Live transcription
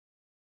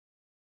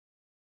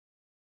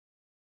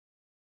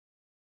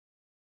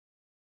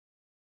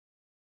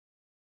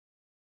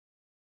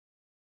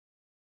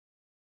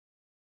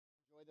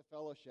enjoy the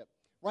fellowship.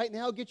 Right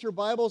now, get your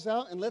Bibles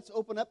out and let's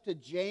open up to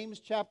James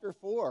chapter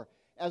 4.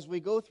 As we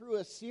go through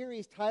a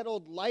series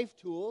titled Life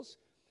Tools,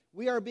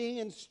 we are being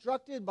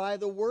instructed by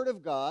the Word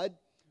of God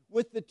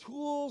with the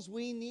tools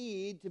we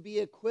need to be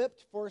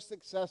equipped for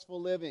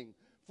successful living,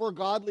 for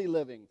godly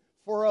living,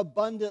 for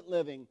abundant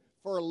living,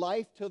 for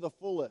life to the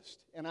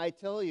fullest. And I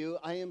tell you,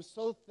 I am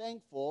so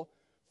thankful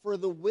for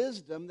the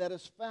wisdom that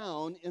is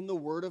found in the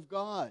Word of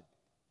God.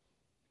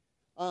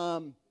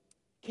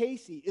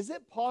 Casey, is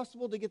it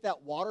possible to get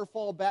that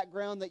waterfall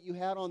background that you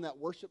had on that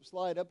worship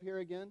slide up here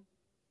again?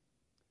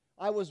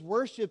 I was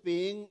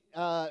worshiping,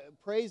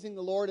 praising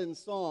the Lord in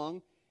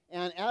song,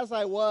 and as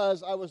I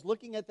was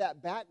looking at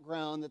that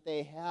background that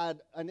they had,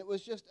 and it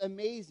was just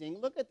amazing.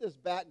 Look at this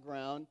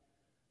background.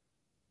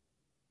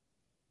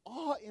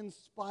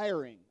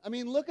 Awe-inspiring. I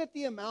mean, look at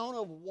the amount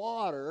of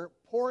water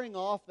pouring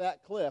off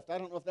that cliff. I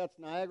don't know if that's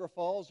Niagara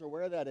Falls or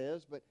where that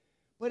is,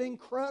 but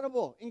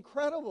incredible,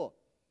 incredible.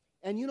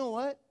 And you know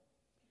what?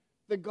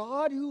 The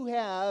God who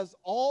has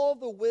all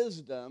the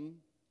wisdom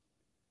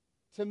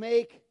to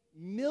make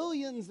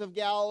millions of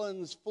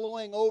gallons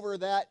flowing over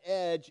that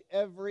edge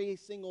every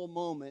single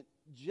moment,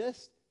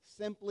 just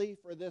simply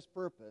for this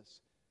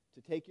purpose,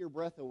 to take your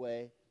breath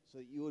away so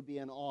that you would be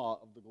in awe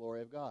of the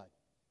glory of God.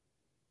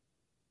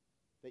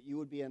 That you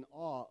would be in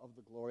awe of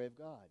the glory of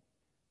God.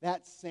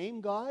 That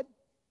same God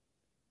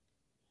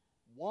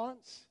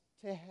wants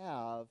to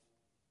have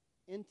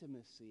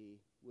intimacy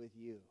with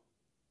you.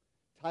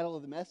 Title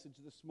of the message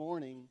this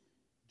morning,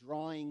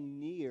 Drawing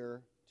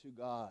Near to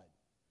God.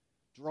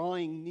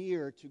 Drawing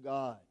near to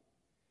God.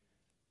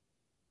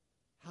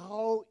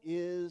 How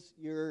is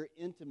your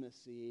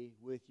intimacy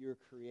with your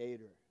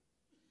Creator?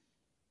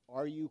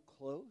 Are you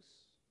close?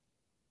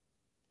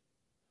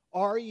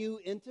 Are you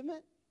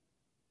intimate?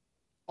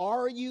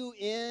 Are you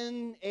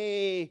in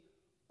a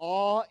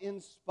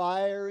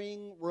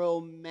awe-inspiring,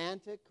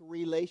 romantic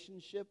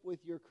relationship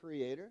with your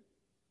Creator?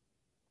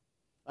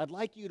 I'd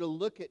like you to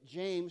look at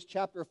James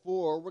chapter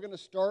 4. We're going to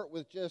start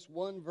with just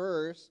one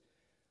verse.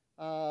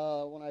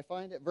 When I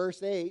find it,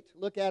 verse 8.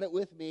 Look at it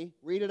with me.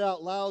 Read it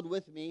out loud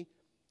with me.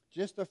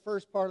 Just the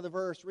first part of the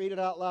verse. Read it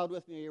out loud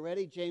with me. Are you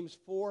ready? James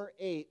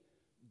 4:8.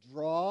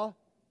 Draw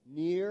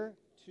near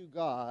to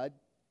God,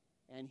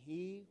 and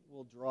He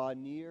will draw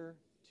near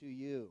to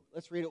you.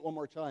 Let's read it one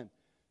more time.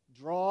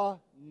 Draw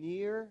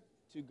near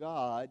to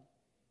God,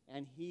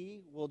 and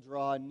He will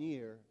draw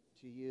near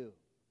to you.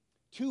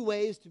 Two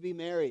ways to be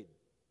married.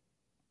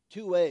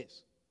 Two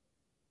ways.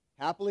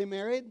 Happily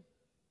married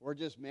or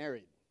just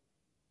married.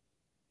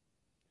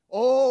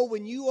 Oh,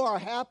 when you are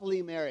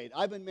happily married.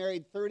 I've been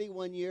married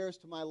 31 years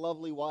to my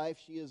lovely wife.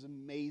 She is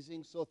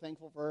amazing. So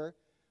thankful for her.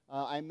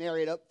 I'm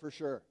married up for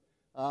sure.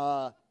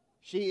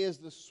 She is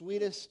the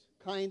sweetest,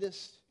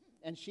 kindest,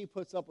 and she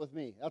puts up with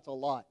me. That's a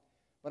lot.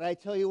 But I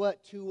tell you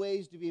what, two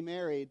ways to be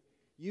married.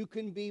 You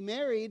can be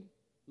married,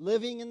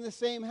 living in the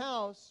same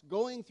house,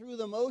 going through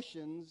the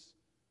motions,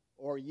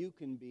 or you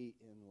can be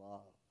in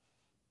love.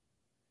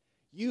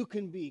 You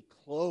can be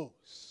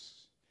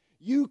close.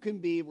 You can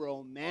be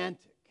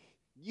romantic.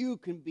 You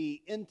can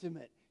be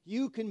intimate.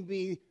 You can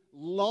be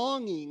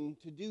longing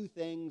to do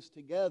things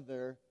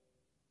together.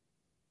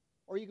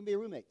 Or you can be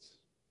roommates,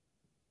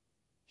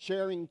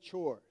 sharing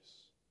chores.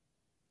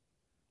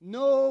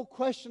 No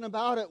question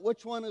about it,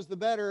 which one is the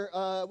better.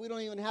 We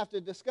don't even have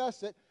to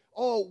discuss it.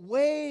 Oh,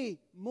 way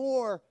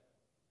more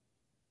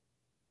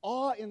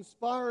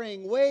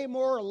awe-inspiring, way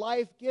more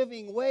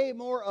life-giving, way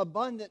more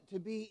abundant to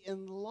be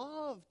in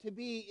love, to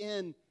be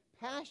in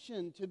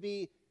passion, to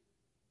be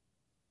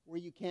where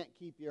you can't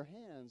keep your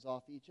hands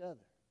off each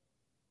other.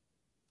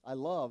 I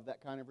love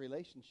that kind of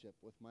relationship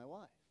with my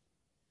wife.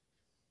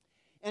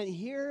 And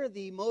here,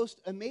 the most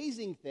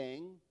amazing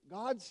thing,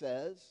 God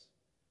says,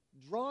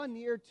 draw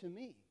near to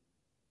me,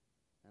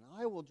 and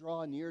I will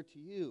draw near to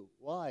you.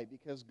 Why?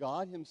 Because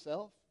God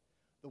Himself,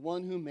 the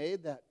one who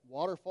made that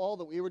waterfall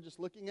that we were just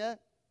looking at,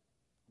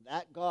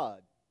 that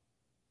God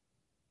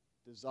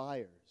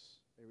desires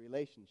a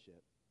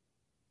relationship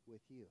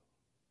with you.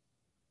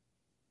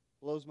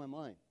 Blows my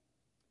mind.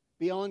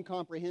 Beyond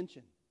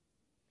comprehension.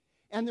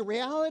 And the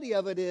reality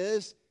of it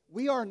is,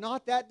 we are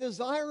not that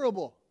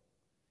desirable.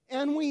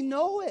 And we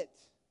know it.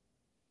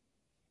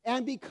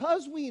 And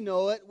because we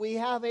know it, we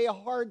have a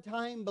hard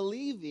time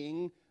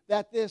believing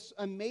that this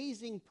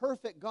amazing,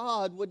 perfect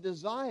God would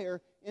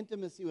desire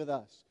intimacy with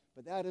us.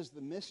 But that is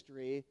the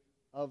mystery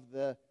of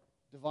the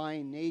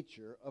divine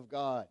nature of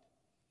God.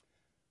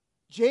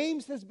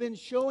 James has been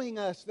showing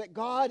us that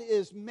God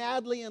is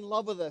madly in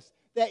love with us,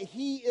 that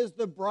He is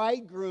the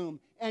bridegroom,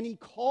 and He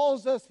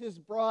calls us His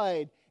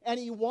bride, and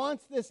He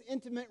wants this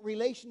intimate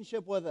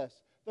relationship with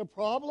us. The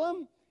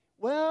problem?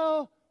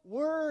 Well,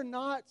 we're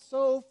not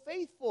so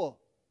faithful.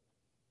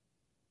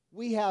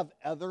 We have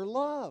other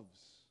loves.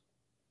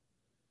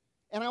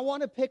 And I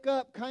want to pick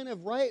up kind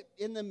of right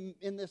in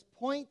this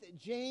point that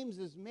James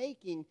is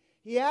making.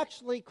 He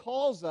actually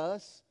calls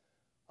us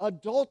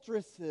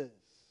adulteresses.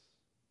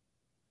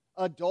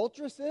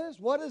 Adulteresses?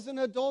 What is an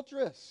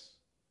adulteress?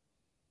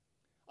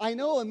 I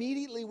know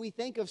immediately we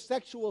think of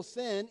sexual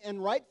sin,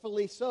 and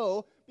rightfully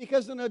so,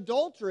 because an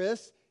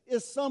adulteress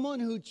is someone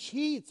who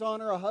cheats on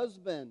her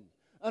husband.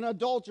 An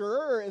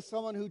adulterer is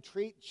someone who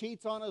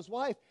cheats on his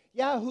wife.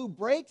 Yeah, who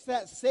breaks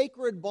that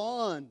sacred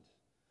bond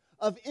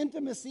of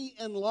intimacy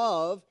and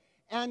love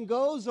and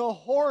goes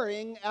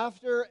a-whoring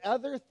after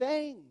other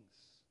things.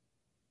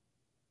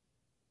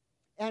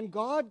 And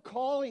God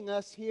calling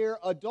us here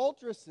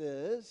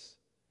adulteresses,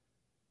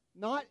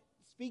 not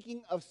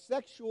speaking of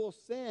sexual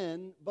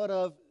sin, but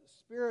of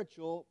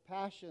spiritual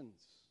passions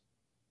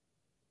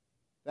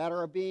that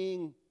are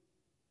being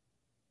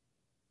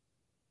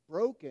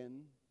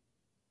broken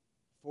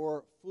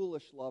for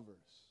foolish lovers.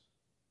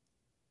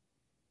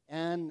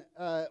 And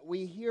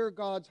we hear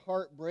God's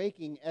heart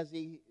breaking as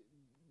he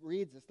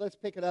reads this. Let's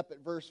pick it up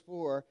at verse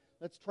 4.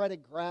 Let's try to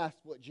grasp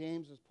what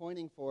James is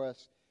pointing for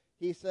us.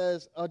 He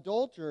says,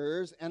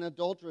 adulterers and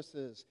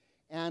adulteresses.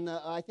 And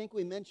I think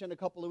we mentioned a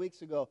couple of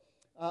weeks ago,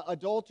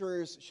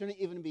 adulterers shouldn't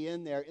even be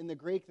in there. In the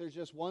Greek, there's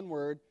just one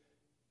word.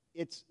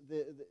 It's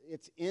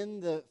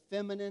in the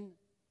feminine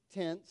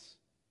tense.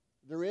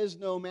 There is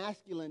no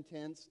masculine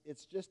tense.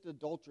 It's just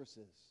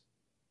adulteresses.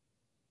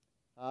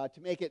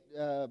 To make it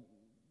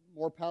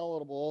more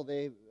palatable,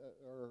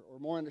 or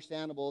more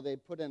understandable, they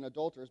put in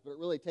adulterers, but it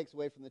really takes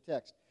away from the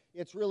text.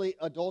 It's really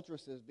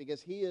adulteresses,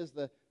 because he is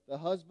the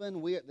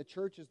husband, the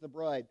church is the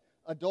bride.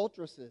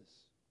 Adulteresses,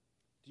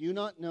 do you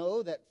not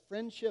know that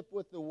friendship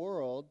with the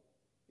world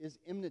is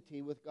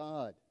enmity with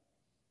God?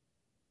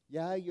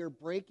 Yeah, you're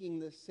breaking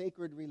the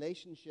sacred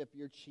relationship.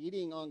 You're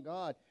cheating on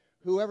God.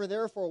 Whoever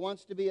therefore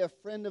wants to be a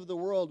friend of the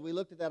world, we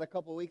looked at that a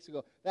couple of weeks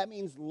ago. That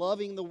means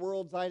loving the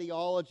world's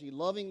ideology,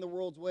 loving the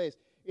world's ways.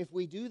 If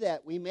we do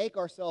that, we make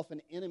ourselves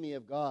an enemy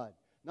of God.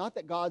 Not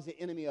that God's the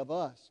enemy of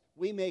us.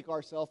 We make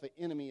ourselves an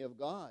enemy of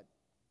God.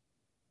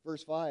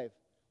 Verse 5,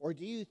 or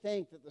do you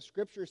think that the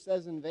Scripture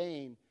says in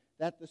vain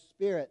that the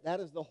Spirit, that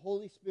is the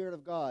Holy Spirit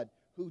of God,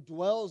 who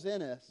dwells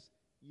in us,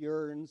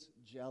 yearns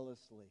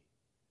jealously?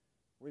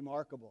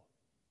 Remarkable.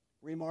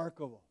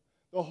 Remarkable.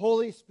 The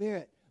Holy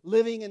Spirit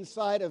living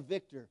inside of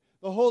Victor.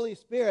 The Holy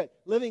Spirit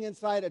living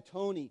inside of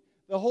Tony.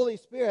 The Holy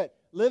Spirit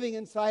living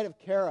inside of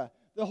Kara.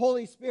 The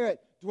Holy Spirit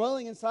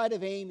dwelling inside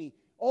of Amy.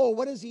 Oh,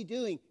 what is he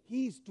doing?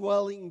 He's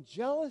dwelling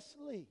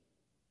jealously.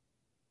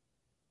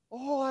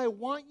 Oh, I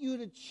want you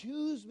to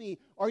choose me.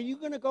 Are you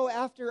going to go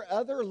after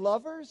other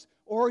lovers?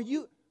 Or are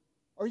you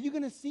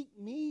going to seek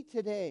me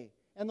today?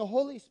 And the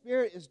Holy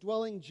Spirit is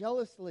dwelling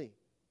jealously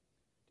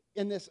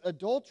in this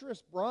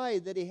adulterous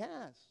bride that he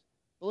has.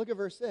 But look at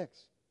verse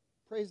 6.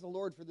 Praise the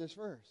Lord for this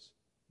verse.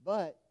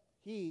 But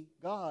he,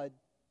 God,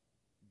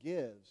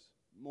 gives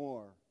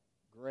more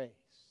grace.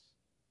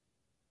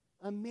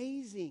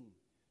 Amazing.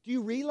 Do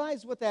you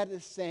realize what that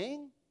is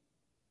saying?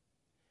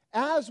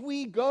 As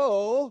we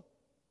go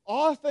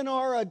off in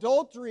our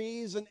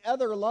adulteries and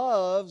other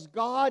loves,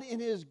 God in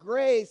his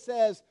grace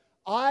says,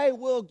 I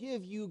will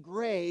give you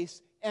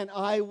grace and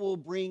I will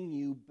bring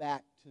you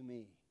back to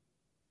me.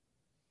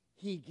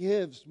 He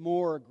gives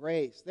more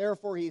grace.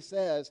 Therefore, he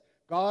says,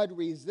 God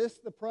resists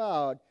the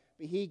proud,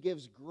 but he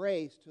gives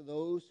grace to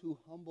those who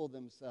humble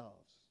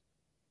themselves.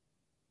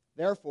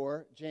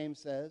 Therefore, James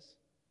says,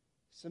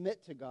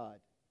 submit to God.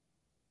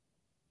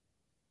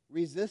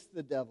 Resist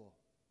the devil,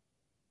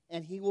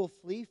 and he will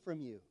flee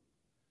from you.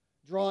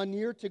 Draw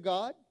near to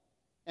God,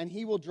 and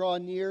he will draw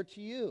near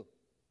to you.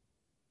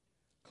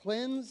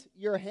 Cleanse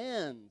your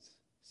hands,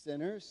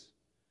 sinners.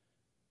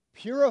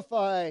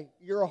 Purify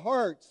your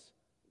hearts,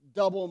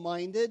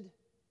 double-minded.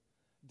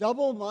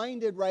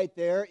 Double-minded right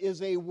there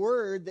is a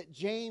word that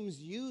James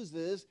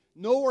uses.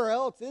 Nowhere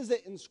else is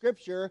it in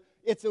Scripture.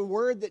 It's a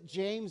word that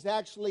James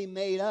actually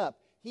made up.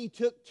 He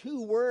took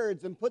two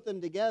words and put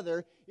them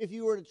together. If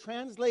you were to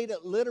translate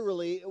it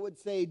literally, it would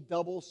say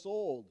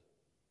double-souled.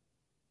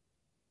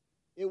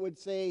 It would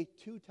say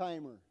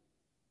two-timer.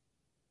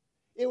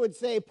 It would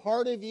say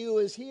part of you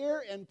is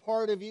here and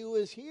part of you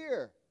is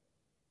here.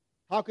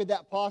 How could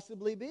that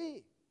possibly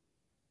be?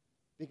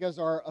 Because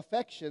our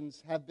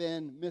affections have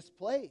been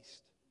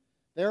misplaced.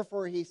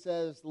 Therefore, he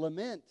says,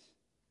 lament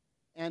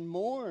and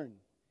mourn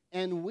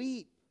and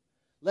weep.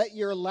 Let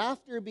your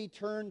laughter be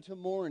turned to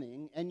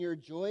mourning and your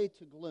joy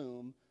to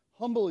gloom.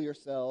 Humble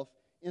yourself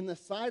in the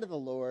sight of the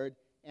Lord,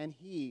 and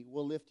he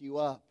will lift you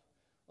up.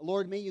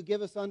 Lord, may you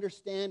give us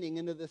understanding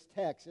into this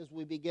text as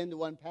we begin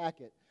to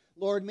unpack it.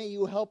 Lord, may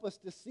you help us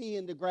to see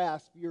and to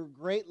grasp your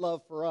great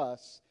love for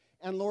us.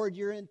 And Lord,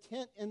 your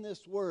intent in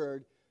this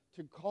word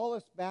to call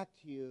us back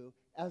to you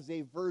as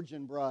a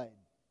virgin bride.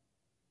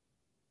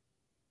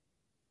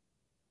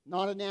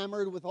 Not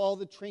enamored with all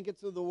the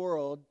trinkets of the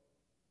world,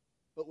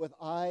 but with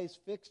eyes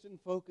fixed and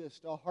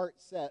focused, a heart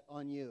set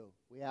on you.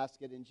 We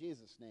ask it in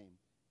Jesus' name.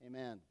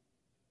 Amen.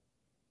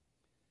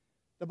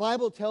 The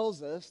Bible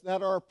tells us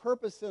that our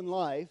purpose in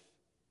life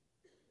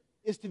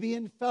is to be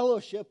in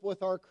fellowship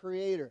with our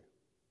Creator.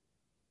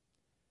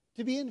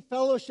 To be in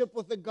fellowship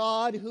with the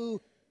God who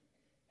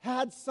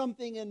had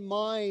something in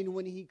mind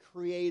when he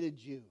created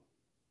you.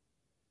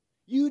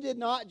 You did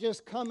not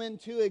just come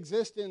into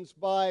existence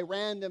by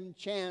random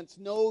chance.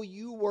 No,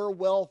 you were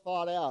well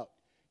thought out.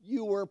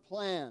 You were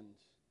planned.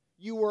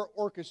 You were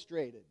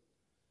orchestrated.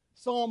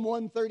 Psalm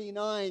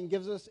 139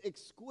 gives us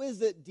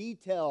exquisite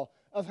detail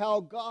of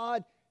how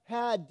God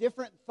had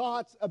different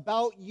thoughts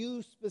about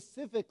you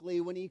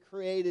specifically when He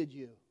created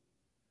you.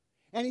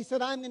 And He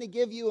said, I'm going to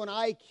give you an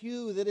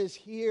IQ that is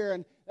here,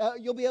 and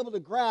you'll be able to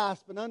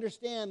grasp and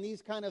understand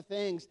these kind of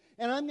things.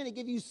 And I'm going to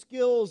give you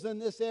skills in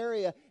this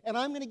area, and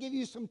I'm going to give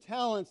you some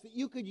talents that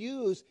you could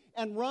use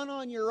and run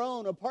on your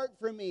own apart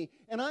from me.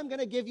 And I'm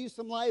going to give you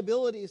some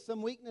liabilities,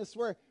 some weakness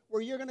where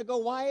you're going to go,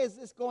 why is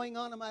this going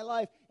on in my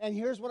life? And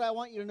here's what I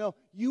want you to know.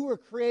 You were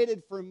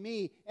created for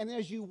me, and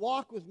as you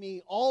walk with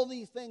me, all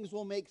these things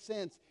will make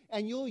sense,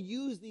 and you'll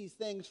use these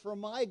things for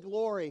my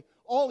glory.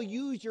 I'll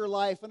use your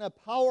life in a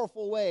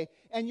powerful way,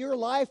 and your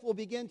life will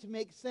begin to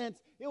make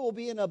sense. It will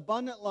be an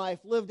abundant life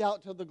lived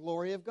out to the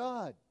glory of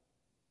God.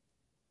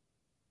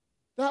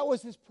 That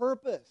was His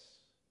purpose.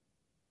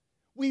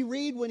 We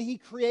read when He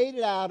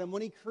created Adam,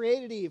 when He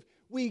created Eve,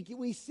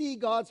 we see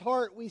God's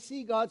heart, we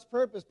see God's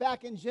purpose.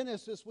 Back in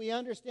Genesis, we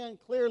understand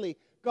clearly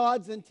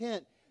God's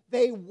intent.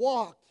 They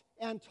walked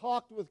and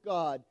talked with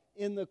God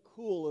in the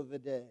cool of the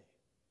day.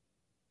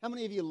 How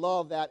many of you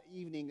love that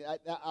evening,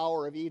 that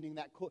hour of evening,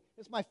 that cool?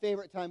 It's my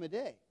favorite time of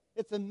day.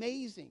 It's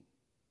amazing.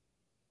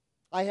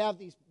 I have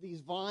these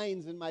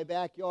vines in my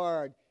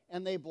backyard,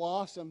 and they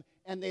blossom,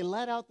 and they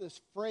let out this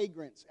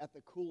fragrance at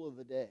the cool of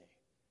the day.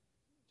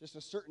 Just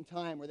a certain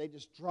time where they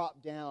just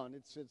drop down.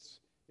 It's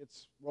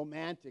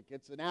romantic.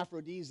 It's an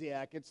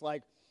aphrodisiac. It's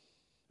like,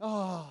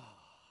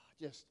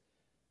 just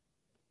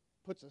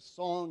puts a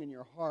song in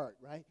your heart,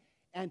 right?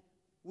 And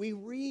we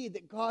read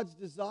that God's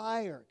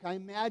desire, can I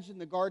imagine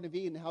the Garden of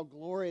Eden, how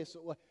glorious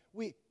it was.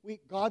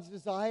 God's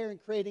desire in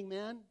creating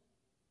man,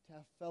 to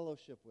have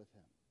fellowship with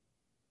Him.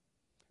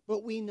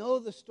 But we know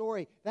the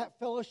story. That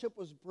fellowship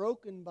was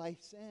broken by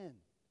sin.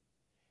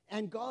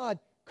 And God,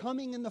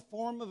 coming in the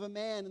form of a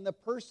man, in the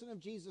person of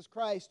Jesus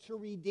Christ, to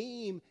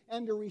redeem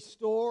and to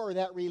restore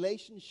that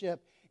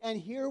relationship. And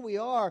here we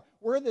are.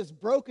 We're this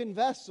broken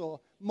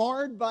vessel,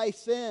 marred by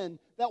sin,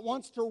 that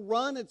wants to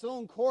run its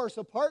own course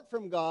apart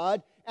from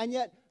God, and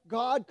yet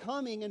God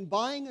coming and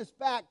buying us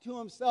back to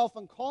Himself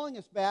and calling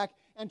us back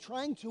and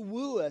trying to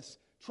woo us,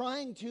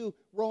 trying to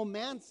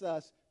romance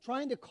us,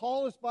 trying to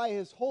call us by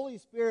His Holy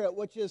Spirit,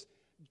 which is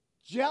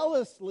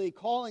jealously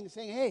calling,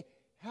 saying, hey,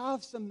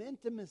 have some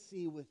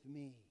intimacy with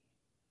me.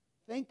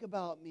 Think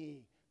about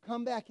me.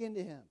 Come back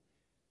into Him.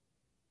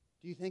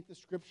 Do you think the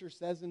Scripture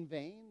says in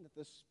vain that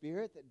the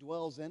Spirit that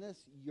dwells in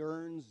us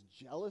yearns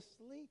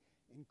jealously?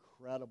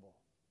 Incredible.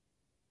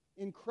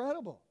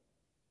 Incredible.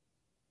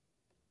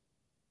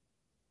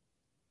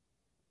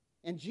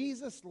 And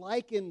Jesus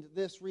likened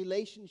this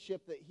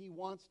relationship that He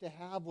wants to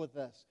have with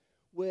us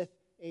with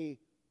a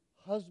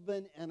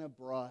husband and a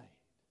bride.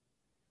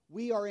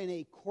 We are in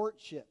a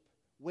courtship,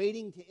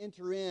 waiting to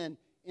enter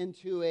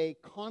into a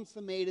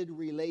consummated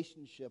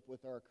relationship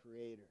with our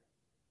Creator.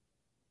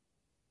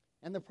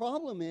 And the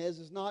problem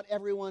is not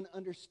everyone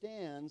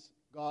understands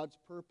God's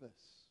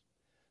purpose.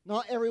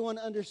 Not everyone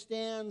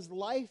understands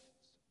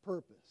life's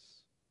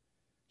purpose.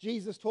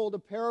 Jesus told a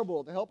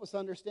parable to help us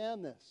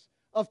understand this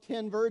of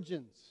 10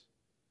 virgins.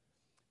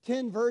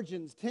 10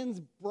 virgins,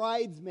 10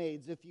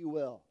 bridesmaids, if you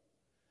will.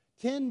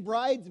 10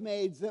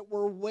 bridesmaids that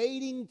were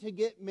waiting to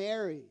get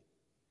married.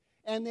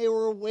 And they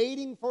were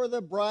waiting for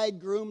the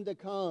bridegroom to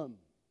come.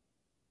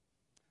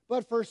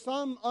 But for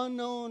some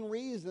unknown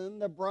reason,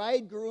 the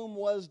bridegroom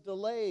was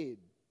delayed.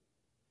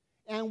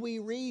 And we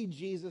read,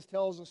 Jesus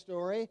tells a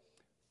story,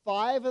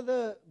 5 of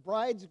the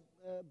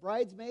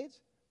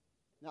bridesmaids,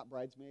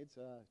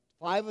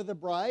 5 of the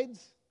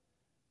brides,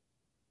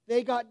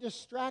 they got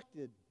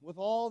distracted with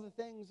all the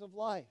things of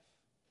life.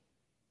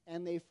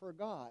 And they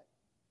forgot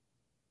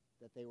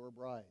that they were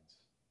brides.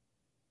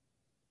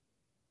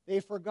 They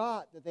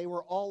forgot that they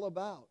were all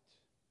about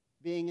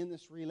being in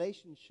this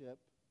relationship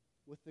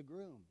with the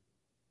groom.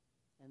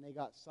 And they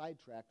got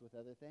sidetracked with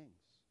other things.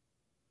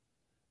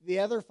 The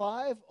other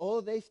 5,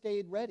 they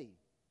stayed ready.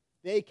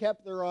 They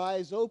kept their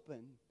eyes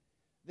open.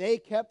 They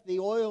kept the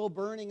oil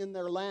burning in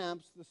their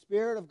lamps, the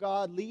Spirit of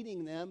God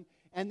leading them,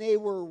 and they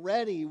were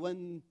ready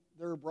when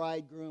their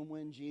bridegroom,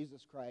 when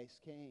Jesus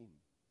Christ came.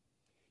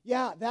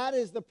 Yeah, that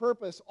is the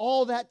purpose.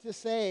 All that to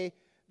say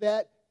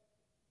that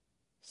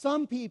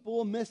some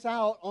people miss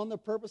out on the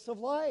purpose of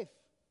life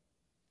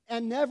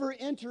and never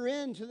enter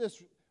into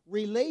this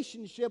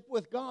relationship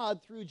with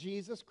God through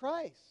Jesus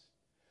Christ.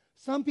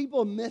 Some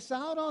people miss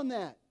out on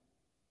that.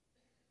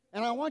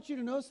 And I want you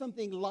to know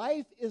something.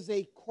 Life is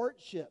a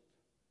courtship.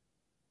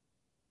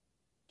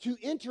 To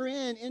enter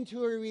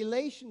into a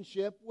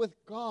relationship with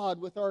God,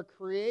 with our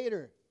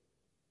Creator.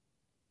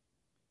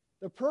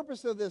 The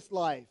purpose of this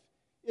life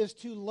is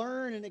to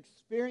learn and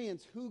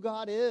experience who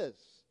God is.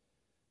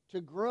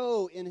 To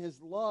grow in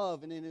His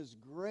love and in His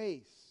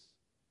grace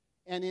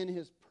and in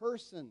His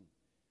person.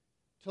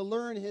 To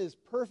learn His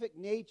perfect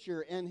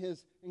nature and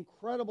His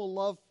incredible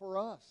love for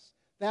us.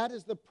 That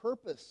is the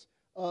purpose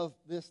of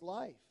this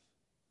life.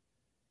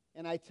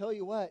 And I tell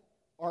you what,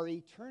 our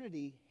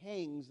eternity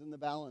hangs in the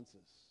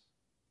balances.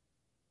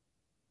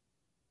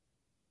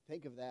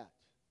 Think of that.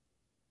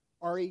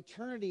 Our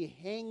eternity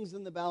hangs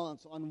in the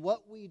balance on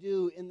what we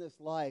do in this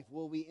life.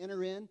 Will we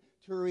enter into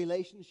a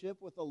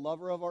relationship with the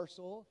lover of our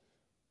soul?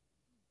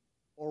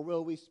 Or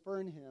will we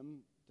spurn him,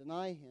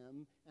 deny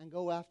him, and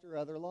go after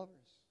other lovers?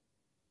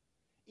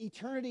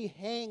 Eternity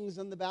hangs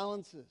in the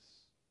balances.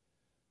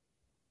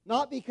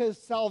 Not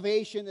because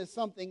salvation is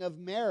something of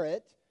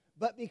merit,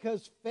 but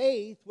because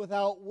faith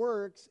without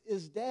works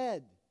is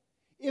dead.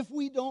 If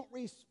we don't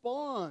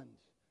respond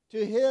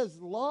to His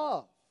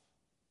love,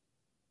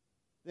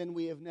 then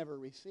we have never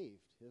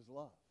received His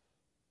love.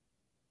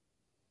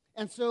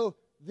 And so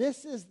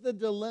this is the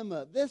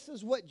dilemma. This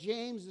is what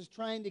James is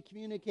trying to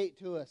communicate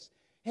to us.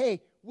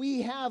 Hey,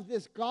 we have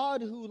this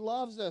God who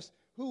loves us,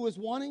 who is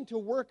wanting to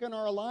work in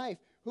our life,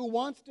 who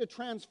wants to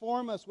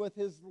transform us with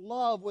His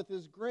love, with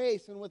His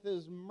grace, and with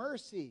His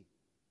mercy.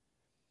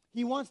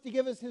 He wants to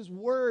give us His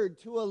Word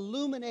to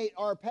illuminate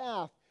our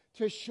path,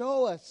 to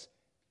show us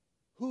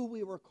who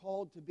we were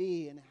called to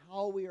be and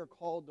how we are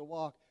called to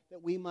walk,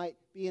 that we might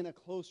be in a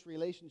close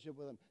relationship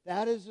with Him.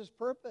 That is His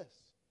purpose.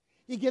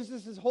 He gives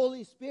us His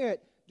Holy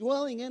Spirit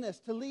dwelling in us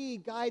to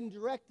lead, guide, and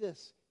direct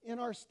us in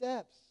our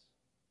steps.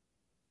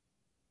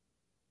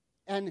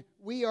 And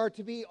we are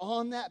to be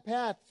on that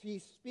path.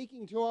 He's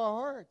speaking to our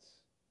hearts.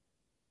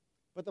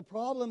 But the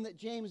problem that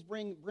James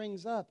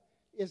brings up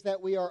is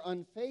that we are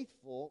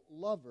unfaithful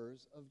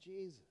lovers of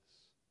Jesus.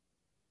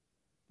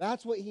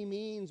 That's what he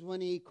means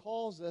when he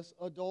calls us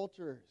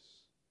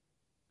adulterers.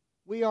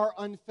 We are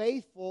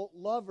unfaithful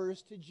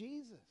lovers to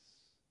Jesus.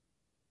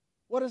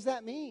 What does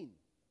that mean?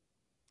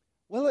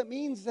 Well, it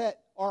means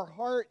that our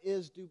heart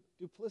is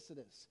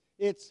duplicitous.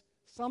 It's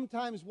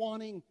sometimes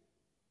wanting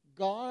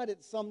God,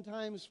 it's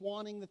sometimes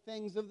wanting the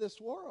things of this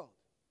world.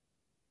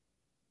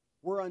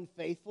 We're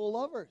unfaithful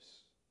lovers,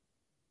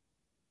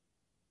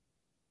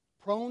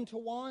 prone to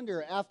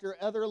wander after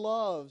other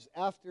loves,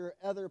 after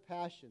other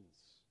passions.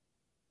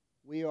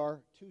 We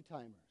are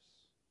two-timers.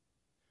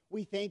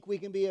 We think we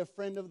can be a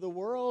friend of the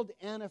world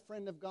and a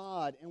friend of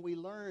God, and we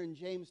learn,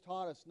 James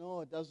taught us,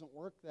 no, it doesn't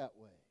work that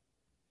way.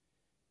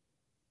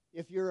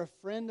 If you're a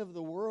friend of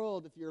the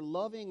world, if you're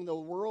loving the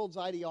world's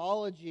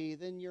ideology,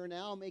 then you're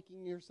now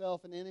making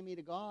yourself an enemy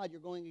to God. You're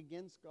going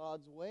against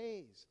God's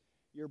ways.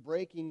 You're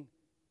breaking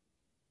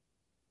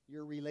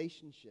your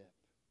relationship.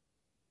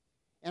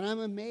 And I'm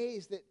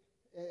amazed at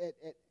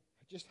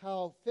just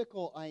how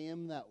fickle I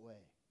am that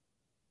way.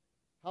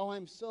 How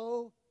I'm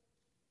so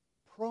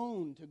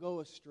prone to go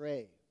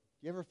astray.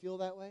 Do you ever feel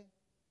that way?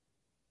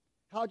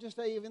 How just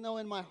even though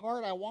in my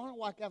heart I want to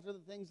walk after the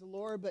things of the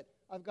Lord, but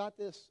I've got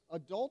this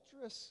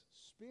adulterous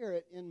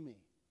spirit in me.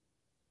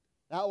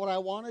 Not what I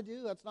want to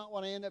do, that's not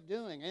what I end up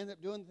doing. I end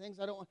up doing things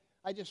I don't want.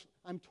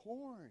 I'm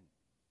torn.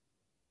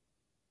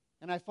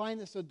 And I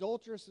find this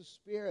adulterous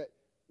Spirit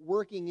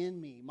working in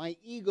me, my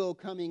ego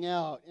coming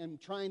out and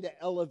trying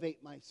to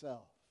elevate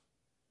myself,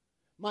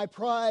 my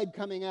pride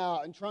coming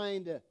out and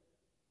trying to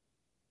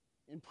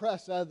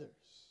impress others,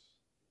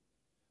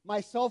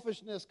 my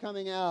selfishness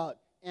coming out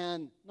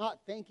and not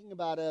thinking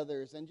about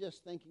others and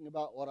just thinking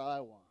about what I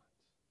want,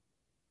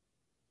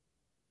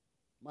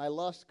 my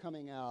lust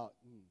coming out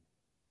and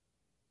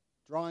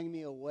drawing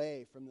me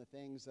away from the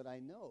things that I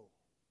know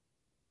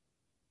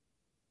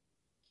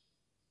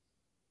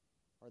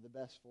are the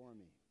best for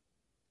me,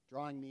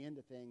 drawing me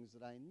into things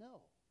that I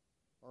know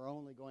are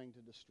only going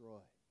to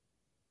destroy.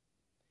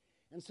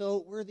 And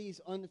so we're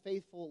these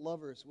unfaithful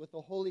lovers with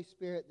the Holy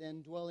Spirit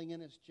then dwelling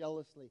in us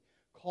jealously,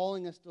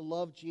 calling us to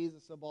love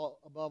Jesus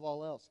above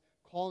all else,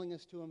 calling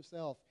us to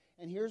Himself.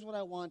 And here's what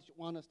I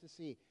want us to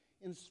see.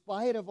 In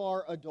spite of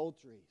our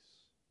adulteries,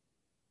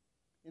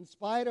 in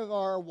spite of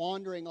our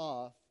wandering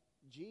off,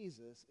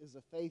 Jesus is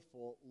a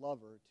faithful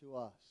lover to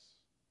us.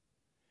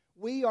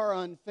 We are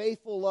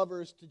unfaithful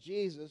lovers to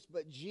Jesus,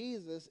 but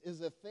Jesus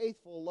is a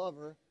faithful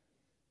lover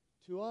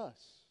to us.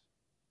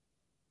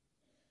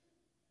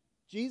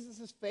 Jesus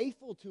is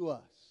faithful to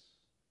us.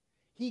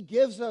 He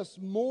gives us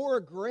more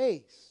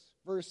grace,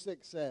 verse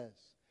 6 says.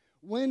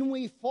 When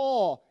we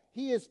fall,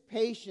 He is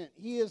patient,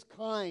 He is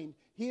kind,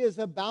 He is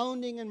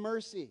abounding in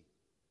mercy.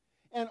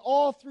 And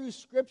all through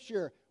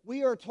Scripture,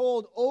 we are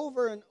told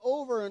over and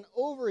over and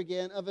over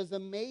again of His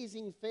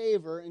amazing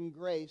favor and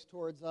grace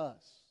towards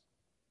us.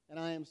 And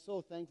I am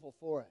so thankful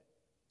for it.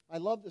 I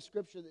love the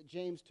Scripture that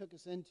James took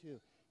us into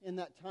in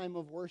that time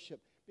of worship.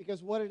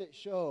 Because what did it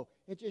show?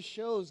 It just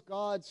shows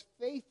God's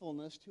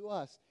faithfulness to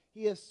us.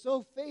 He is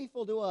so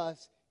faithful to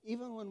us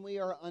even when we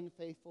are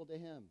unfaithful to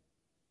Him.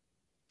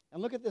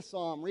 And look at this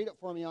psalm. Read it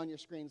for me on your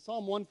screen.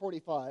 Psalm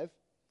 145.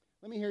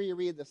 Let me hear you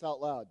read this out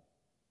loud.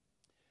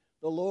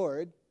 The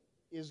Lord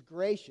is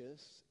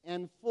gracious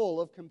and full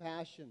of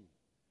compassion,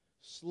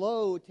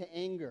 slow to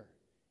anger,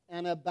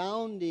 and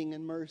abounding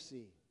in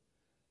mercy.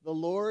 The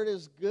Lord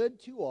is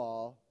good to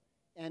all,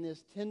 and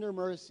His tender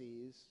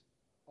mercies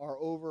are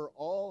over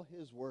all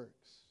His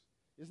works.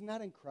 Isn't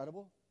that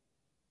incredible?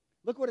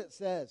 Look what it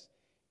says.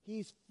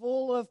 He's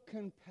full of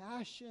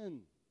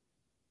compassion.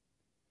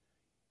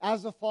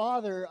 As a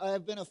father, I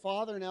have been a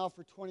father now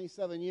for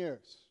 27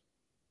 years.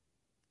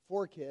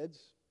 4 kids.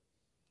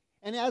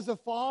 And as a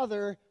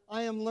father,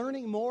 I am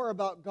learning more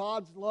about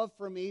God's love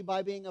for me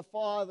by being a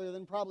father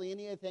than probably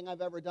anything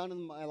I've ever done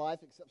in my life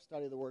except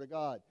study the Word of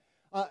God.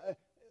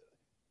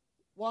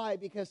 Why?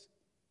 Because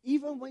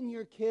even when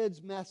your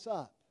kids mess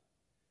up,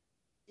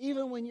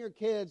 even when your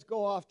kids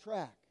go off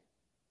track,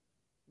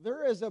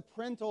 there is a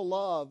parental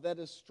love that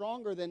is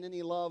stronger than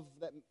any love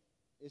that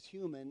is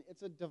human.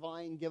 It's a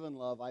divine given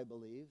love, I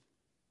believe,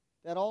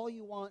 that all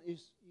you want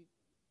is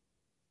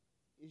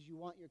you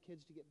want your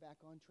kids to get back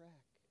on track.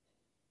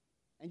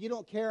 And you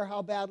don't care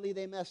how badly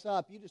they mess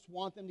up. You just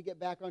want them to get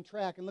back on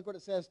track. And look what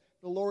it says.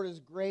 The Lord is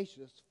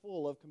gracious,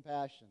 full of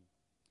compassion.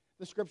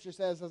 The Scripture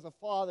says, as a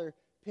father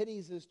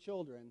pities his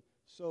children,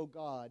 so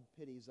God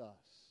pities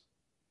us.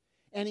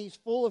 And He's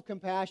full of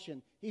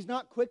compassion. He's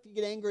not quick to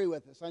get angry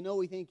with us. I know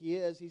we think He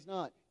is. He's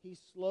not. He's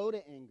slow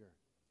to anger.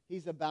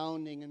 He's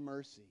abounding in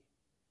mercy.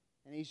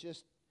 And He's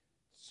just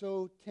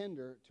so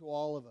tender to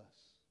all of us.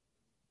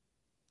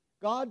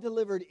 God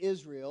delivered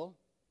Israel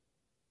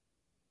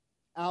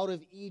out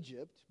of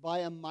Egypt by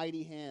a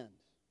mighty hand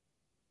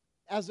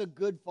as a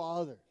good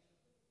father.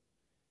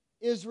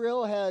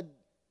 Israel had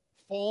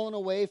fallen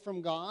away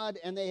from God,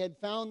 and they had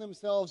found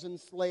themselves in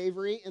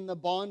slavery, in the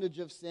bondage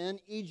of sin.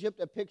 Egypt,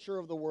 a picture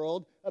of the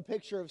world, a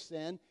picture of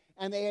sin.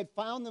 And they had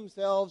found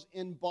themselves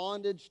in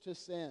bondage to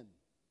sin.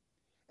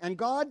 And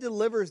God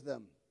delivers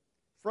them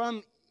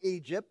from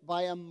Egypt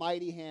by a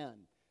mighty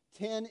hand.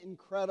 10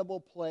 incredible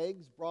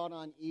plagues brought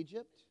on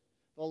Egypt.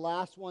 The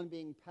last one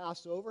being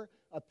Passover,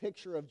 a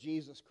picture of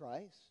Jesus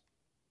Christ.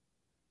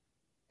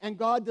 And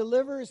God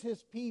delivers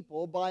His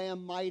people by a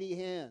mighty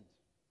hand.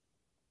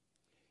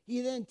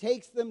 He then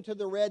takes them to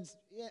the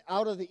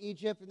out of the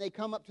Egypt, and they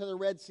come up to the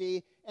Red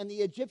Sea, and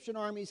the Egyptian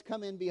armies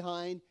come in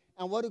behind.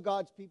 And what do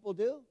God's people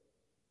do?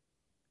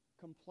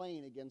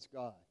 Complain against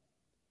God.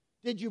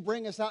 Did you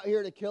bring us out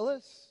here to kill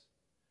us?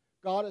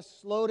 God is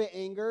slow to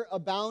anger,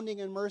 abounding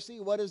in mercy.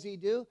 What does He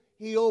do?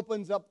 He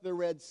opens up the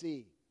Red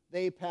Sea.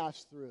 They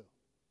pass through.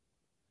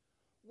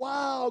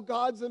 Wow,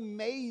 God's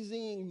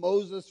amazing.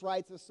 Moses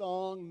writes a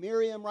song.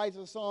 Miriam writes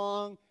a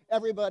song.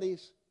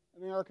 Everybody's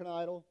American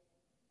Idol.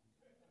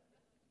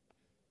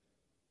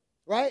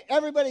 Right?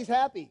 Everybody's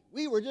happy.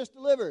 We were just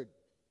delivered.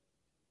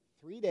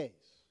 3 days.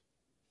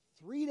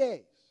 3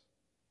 days.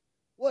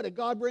 What, did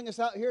God bring us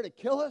out here to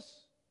kill us?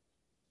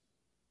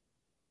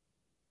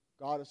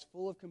 God is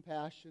full of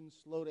compassion,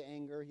 slow to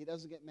anger. He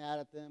doesn't get mad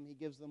at them. He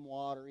gives them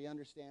water. He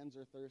understands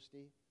they're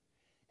thirsty.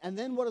 And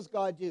then what does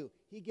God do?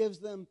 He gives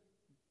them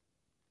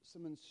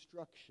some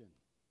instruction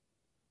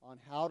on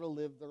how to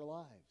live their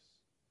lives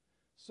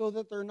so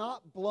that they're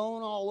not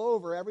blown all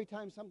over every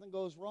time something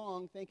goes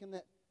wrong, thinking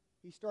that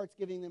He starts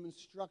giving them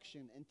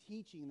instruction and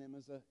teaching them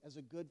as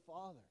a good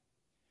father.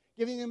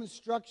 Giving them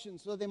instruction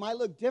so that they might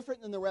look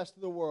different than the rest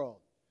of the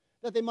world.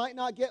 That they might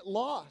not get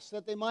lost.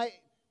 That they might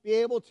be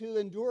able to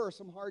endure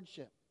some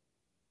hardship.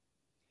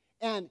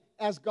 And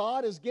as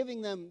God is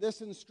giving them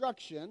this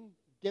instruction,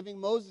 giving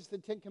Moses the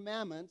 10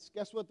 Commandments,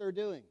 guess what they're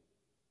doing?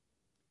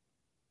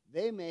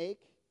 They make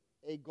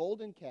a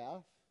golden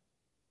calf.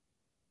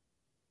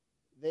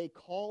 They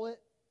call it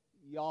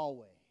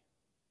Yahweh.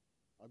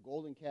 A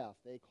golden calf.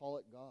 They call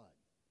it God.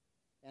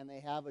 And they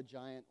have a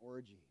giant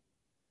orgy.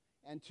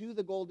 And to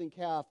the golden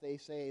calf, they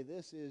say,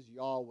 this is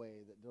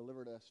Yahweh that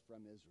delivered us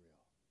from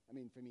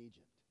from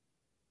Egypt.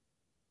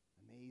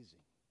 Amazing.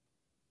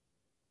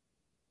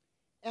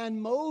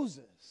 And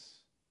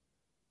Moses,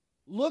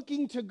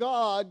 looking to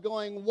God,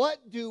 going,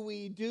 what do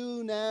we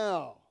do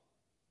now?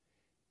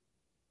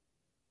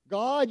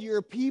 God,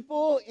 your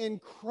people,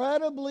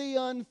 incredibly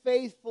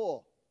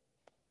unfaithful.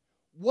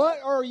 What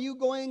are you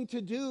going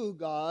to do,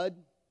 God?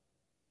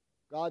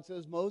 God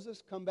says,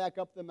 Moses, come back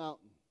up the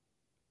mountain.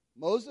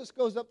 Moses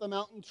goes up the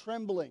mountain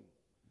trembling.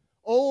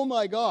 Oh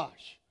my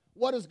gosh,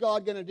 what is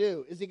God going to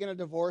do? Is He going to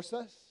divorce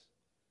us?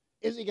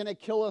 Is He going to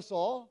kill us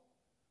all?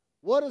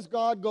 What is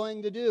God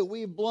going to do?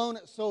 We've blown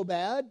it so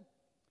bad.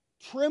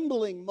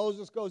 Trembling,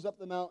 Moses goes up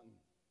the mountain.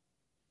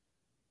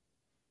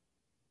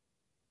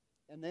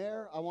 And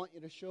there, I want you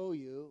to show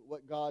you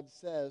what God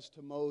says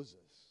to Moses.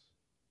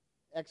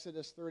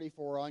 Exodus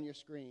 34 on your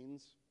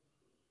screens.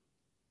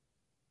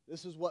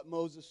 This is what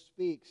Moses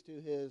speaks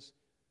to his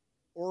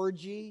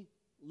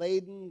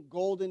orgy-laden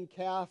golden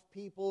calf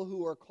people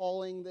who are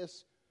calling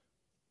this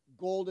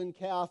golden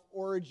calf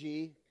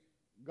orgy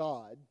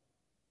God.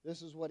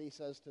 This is what he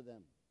says to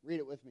them. Read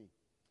it with me.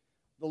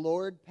 The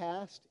Lord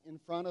passed in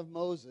front of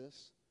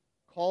Moses,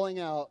 calling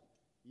out,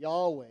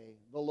 Yahweh,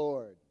 the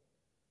Lord,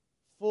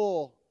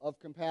 full of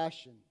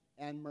compassion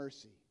and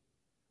mercy.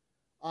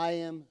 I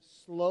am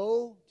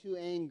slow to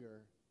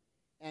anger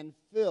and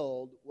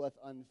filled with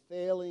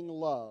unfailing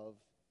love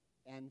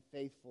and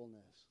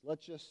faithfulness.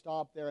 Let's just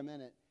stop there a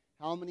minute.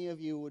 How many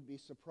of you would be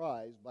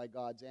surprised by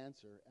God's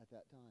answer at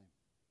that time?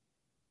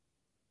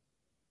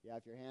 Yeah,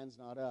 if your hand's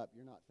not up,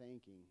 you're not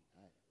thanking.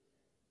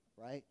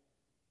 Right?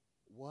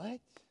 What?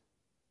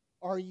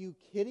 Are you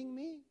kidding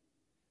me?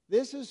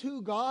 This is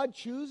who God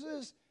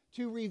chooses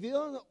to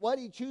reveal what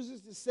he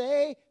chooses to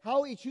say,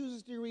 how he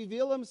chooses to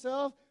reveal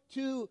himself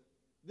to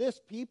this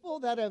people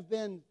that have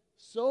been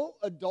so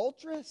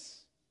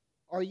adulterous?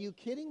 Are you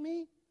kidding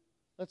me?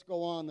 Let's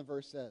go on, the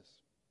verse says.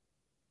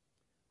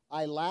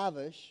 I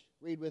lavish,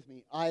 read with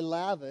me, I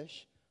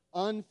lavish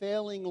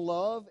unfailing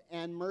love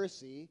and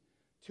mercy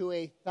to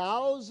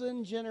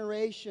 1,000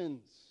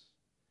 generations.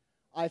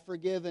 I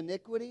forgive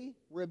iniquity,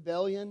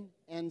 rebellion,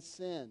 and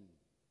sin.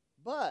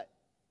 But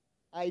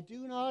I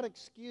do not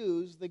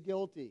excuse the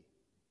guilty.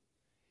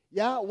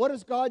 Yeah, what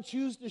does God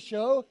choose to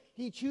show?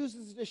 He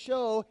chooses to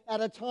show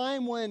at a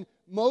time when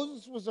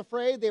Moses was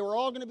afraid they were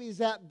all going to be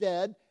zapped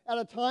dead, at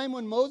a time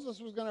when Moses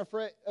was going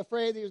to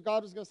afraid that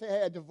God was going to say,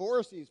 hey, I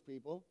divorce these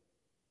people.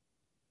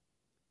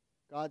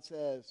 God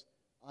says,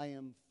 I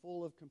am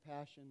full of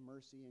compassion,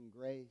 mercy, and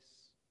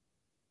grace,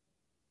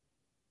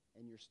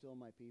 and you're still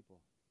my people.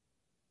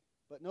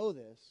 But know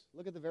this,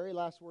 look at the very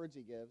last words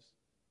he gives.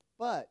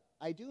 But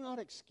I do not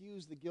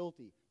excuse the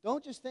guilty.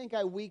 Don't just think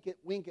I wink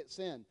at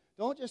sin.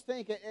 Don't just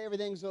think that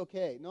everything's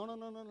okay.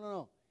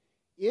 No.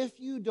 If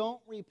you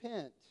don't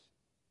repent,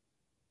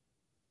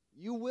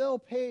 you will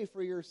pay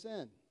for your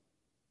sin.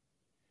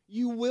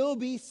 You will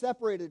be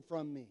separated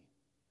from me.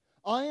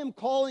 I am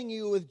calling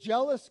you with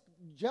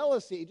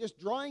jealousy, just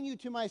drawing you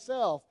to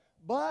myself.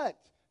 But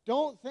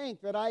don't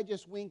think that I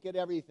just wink at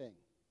everything.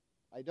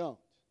 I don't.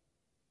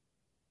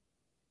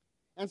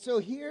 And so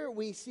here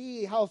we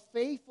see how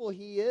faithful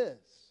he is.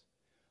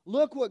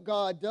 Look what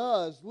God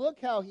does. Look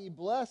how he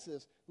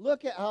blesses.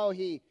 Look at how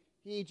he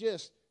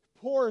just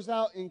pours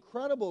out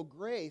incredible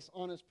grace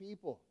on his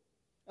people.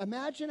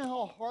 Imagine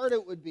how hard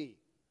it would be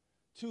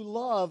to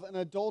love an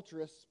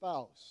adulterous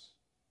spouse.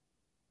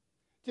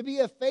 To be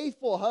a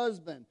faithful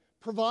husband,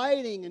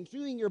 providing and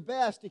doing your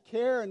best to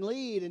care and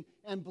lead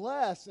and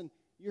bless and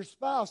your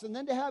spouse, and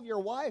then to have your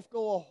wife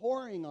go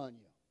a-whoring on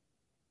you.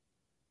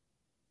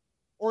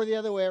 Or the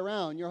other way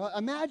around.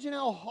 Imagine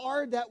how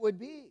hard that would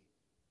be.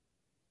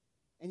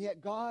 And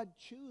yet God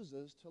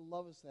chooses to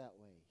love us that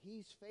way.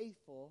 He's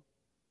faithful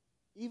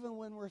even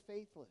when we're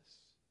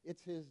faithless.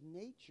 It's his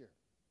nature.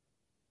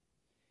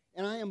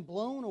 And I am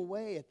blown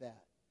away at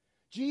that.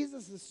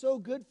 Jesus is so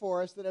good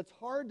for us that it's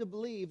hard to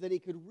believe that he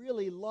could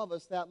really love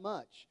us that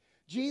much.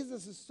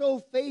 Jesus is so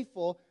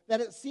faithful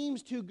that it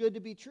seems too good to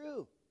be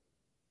true.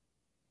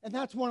 And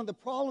that's one of the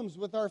problems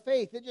with our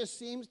faith. It just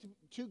seems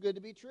too good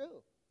to be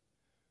true.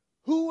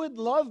 Who would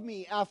love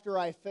me after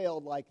I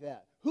failed like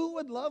that? Who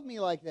would love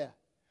me like that?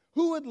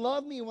 Who would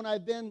love me when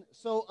I've been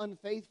so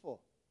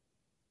unfaithful?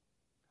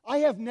 I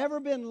have never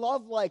been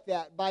loved like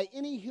that by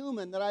any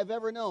human that I've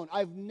ever known.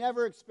 I've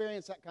never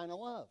experienced that kind of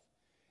love.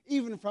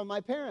 Even from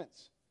my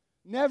parents.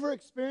 Never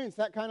experienced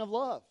that kind of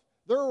love.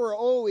 There were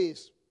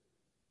always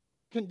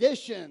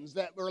conditions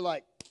that were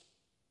like,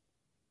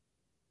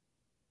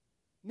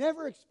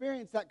 never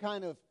experienced that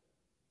kind of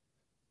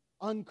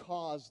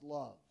uncaused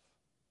love.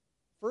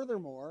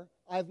 Furthermore,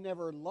 I've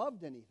never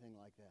loved anything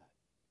like that.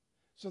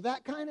 So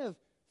that kind of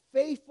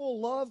faithful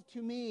love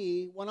to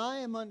me, when I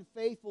am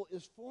unfaithful,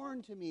 is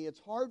foreign to me. It's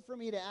hard for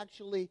me to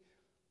actually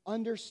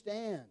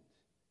understand.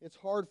 It's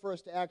hard for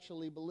us to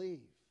actually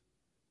believe.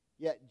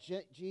 Yet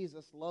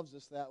Jesus loves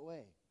us that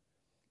way.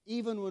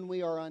 Even when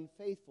we are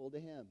unfaithful to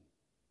him,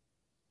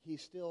 he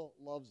still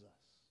loves us.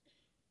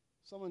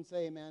 Someone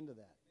say amen to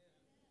that.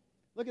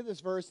 Look at this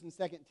verse in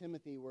 2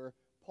 Timothy where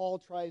Paul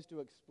tries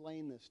to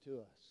explain this to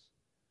us.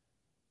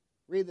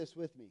 Read this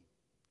with me.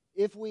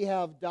 If we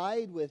have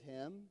died with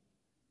him,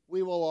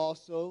 we will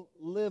also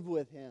live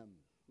with him.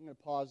 I'm going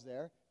to pause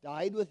there.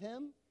 Died with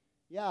him?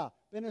 Yeah.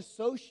 Been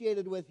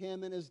associated with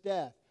him in his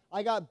death.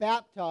 I got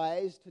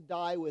baptized to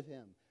die with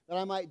him, that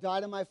I might die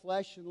to my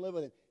flesh and live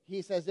with him.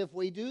 He says if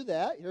we do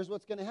that, here's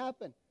what's going to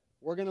happen.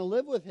 We're going to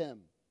live with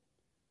him.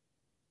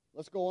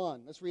 Let's go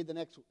on. Let's read the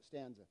next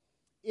stanza.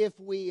 If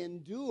we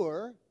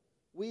endure,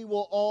 we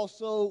will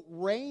also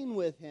reign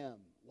with him.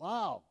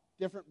 Wow.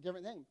 Different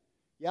thing.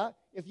 Yeah?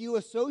 If you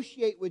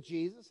associate with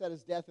Jesus at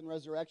his death and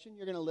resurrection,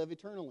 you're going to live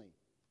eternally.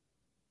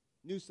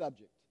 New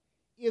subject.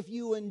 If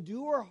you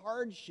endure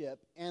hardship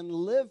and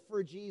live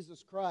for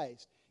Jesus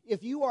Christ,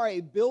 if you are a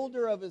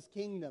builder of his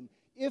kingdom,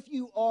 if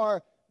you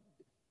are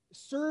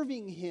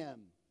serving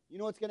him, you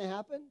know what's going to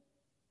happen?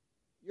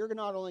 You're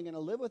not only going to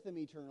live with him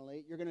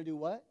eternally, you're going to do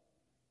what?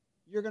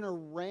 You're going to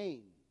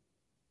reign.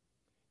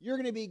 You're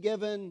going to be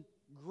given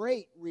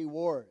great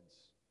rewards.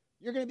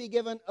 You're going to be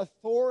given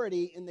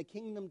authority in the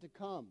kingdom to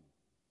come.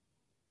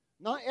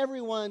 Not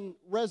everyone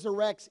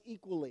resurrects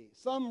equally.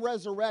 Some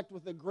resurrect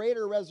with a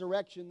greater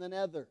resurrection than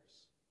others.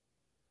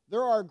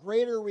 There are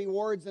greater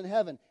rewards in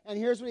heaven. And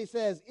here's what he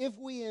says. If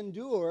we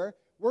endure,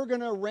 we're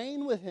going to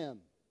reign with him.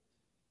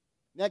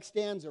 Next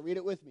stanza, read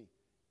it with me.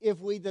 If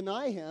we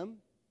deny him,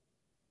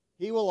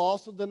 he will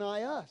also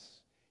deny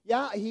us.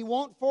 Yeah, he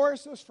won't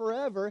force us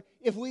forever.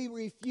 If we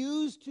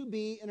refuse to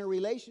be in a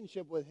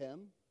relationship with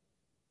him,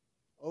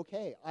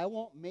 okay, I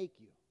won't make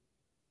you.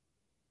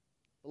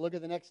 But look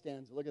at the next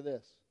stanza. Look at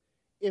this.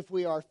 If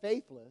we are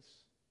faithless,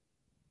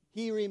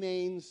 he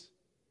remains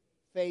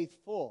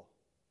faithful,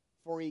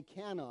 for he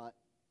cannot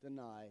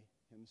deny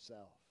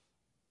himself.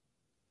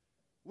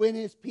 When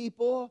his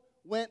people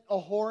went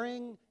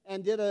a-whoring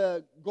and did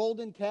a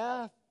golden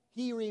calf,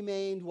 he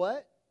remained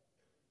what?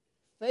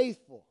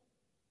 Faithful.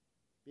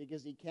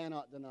 Because he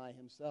cannot deny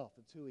himself.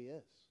 It's who he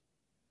is.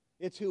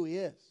 It's who he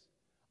is.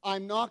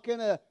 I'm not going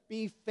to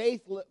be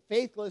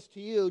faithless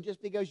to you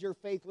just because you're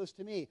faithless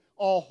to me.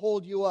 I'll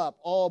hold you up.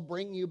 I'll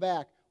bring you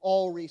back.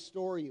 I'll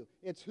restore you.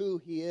 It's who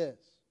he is.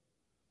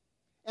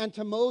 And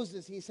to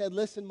Moses, he said,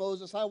 listen,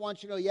 Moses, I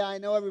want you to know, yeah, I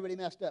know everybody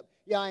messed up.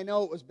 Yeah, I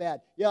know it was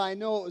bad. Yeah, I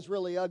know it was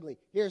really ugly.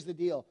 Here's the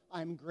deal.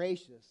 I'm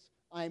gracious,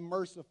 I'm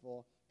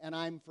merciful, and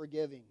I'm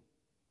forgiving.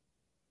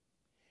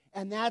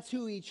 And that's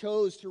who he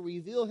chose to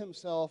reveal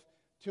himself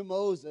to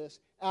Moses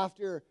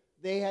after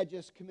they had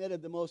just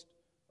committed the most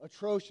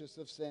atrocious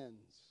of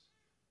sins.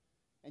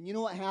 And you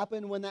know what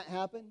happened when that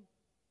happened?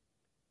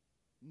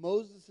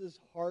 Moses'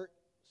 heart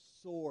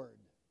soared.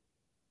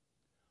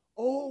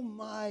 Oh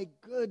my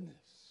goodness.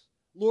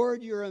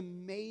 Lord, you're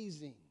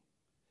amazing.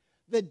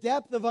 The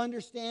depth of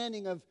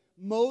understanding of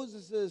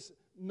Moses'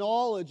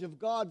 knowledge of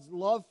God's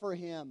love for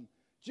him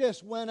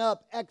just went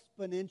up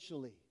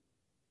exponentially.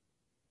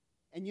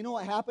 And you know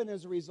what happened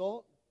as a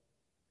result?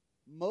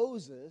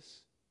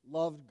 Moses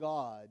loved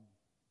God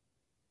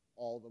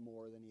all the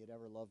more than he had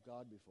ever loved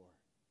God before.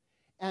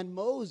 And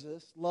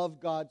Moses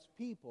loved God's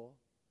people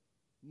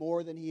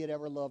more than he had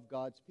ever loved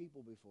God's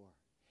people before.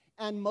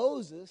 And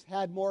Moses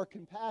had more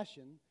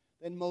compassion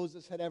than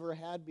Moses had ever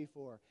had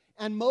before.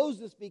 And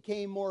Moses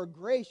became more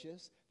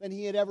gracious than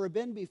he had ever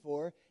been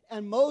before.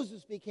 And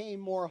Moses became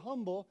more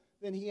humble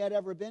than he had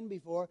ever been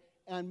before.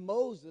 And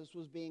Moses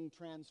was being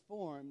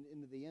transformed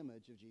into the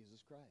image of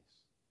Jesus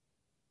Christ.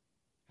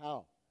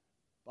 How?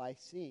 By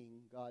seeing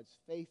God's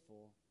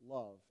faithful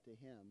love to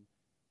him,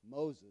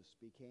 Moses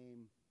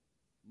became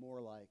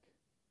more like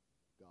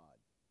God.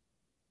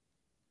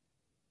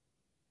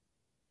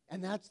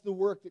 And that's the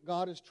work that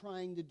God is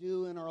trying to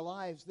do in our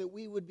lives, that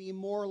we would be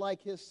more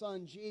like his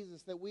son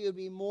Jesus, that we would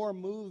be more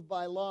moved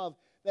by love,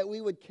 that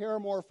we would care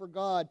more for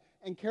God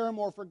and care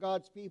more for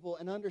God's people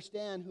and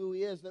understand who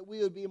he is, that we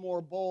would be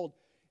more bold.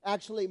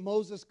 Actually,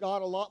 Moses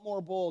got a lot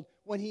more bold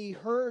when he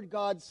heard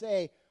God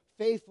say,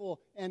 faithful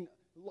and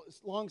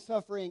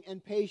long-suffering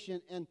and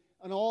patient and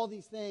all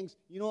these things.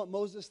 You know what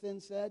Moses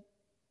then said?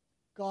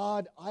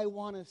 God, I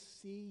want to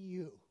see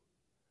you.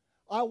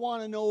 I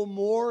want to know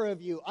more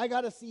of you. I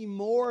got to see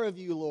more of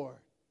you, Lord.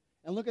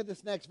 And look at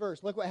this next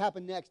verse. Look what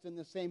happened next in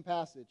the same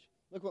passage.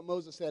 Look what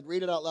Moses said.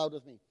 Read it out loud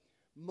with me.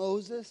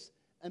 Moses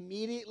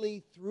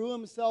immediately threw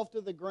himself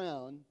to the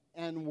ground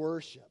and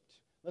worshiped.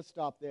 Let's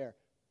stop there.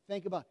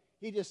 Think about it.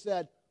 He just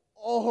said,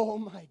 oh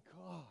my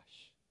gosh.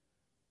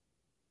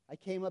 I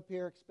came up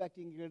here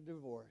expecting to get a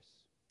divorce.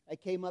 I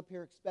came up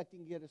here expecting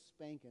to get a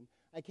spanking.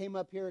 I came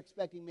up here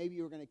expecting maybe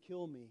you were going to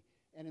kill me.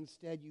 And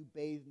instead you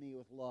bathed me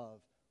with love.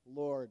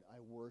 Lord, I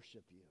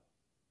worship you.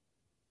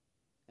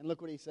 And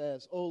look what he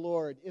says. Oh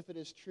Lord, if it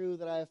is true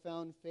that I have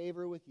found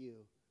favor with you,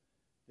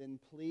 then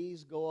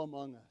please go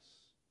among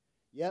us.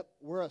 Yep,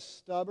 we're a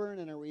stubborn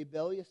and a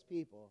rebellious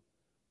people,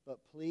 but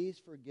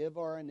please forgive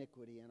our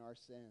iniquity and our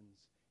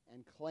sins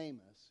and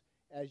claim us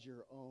as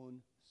your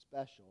own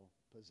special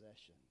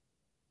possession.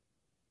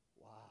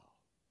 Wow.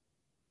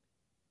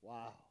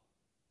 Wow.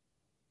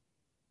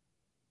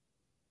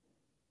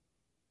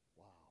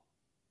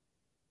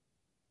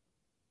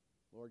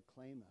 Lord,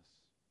 claim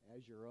us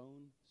as your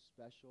own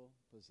special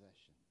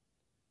possession.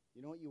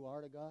 You know what you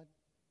are to God?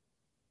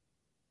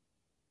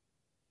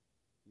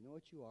 You know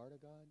what you are to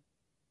God?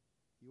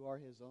 You are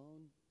his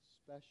own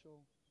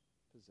special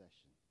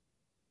possession.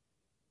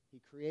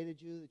 He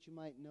created you that you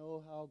might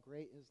know how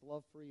great his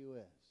love for you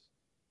is,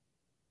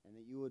 and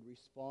that you would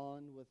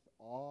respond with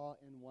awe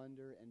and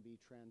wonder and be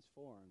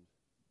transformed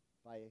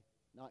by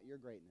not your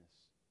greatness,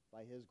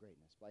 by his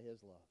greatness, by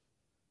his love.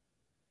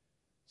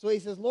 So he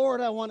says,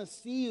 Lord, I want to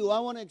see you. I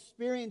want to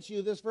experience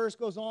you. This verse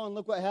goes on.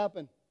 Look what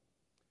happened.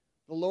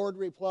 The Lord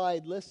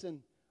replied,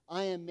 listen,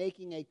 I am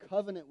making a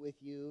covenant with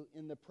you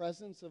in the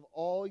presence of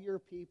all your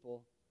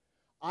people.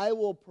 I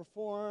will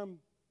perform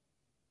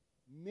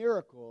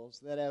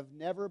miracles that have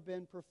never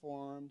been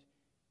performed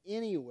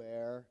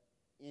anywhere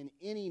in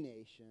any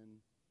nation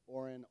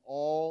or in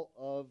all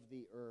of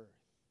the earth.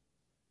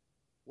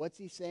 What's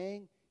he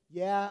saying?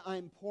 Yeah,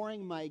 I'm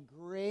pouring my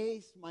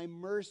grace, my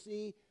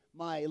mercy,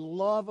 my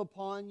love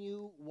upon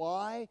you.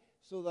 Why?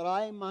 So that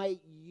I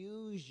might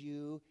use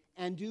you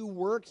and do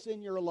works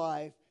in your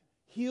life,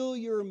 heal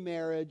your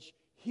marriage,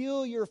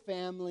 heal your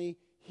family,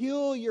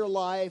 heal your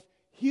life,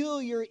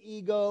 heal your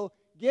ego,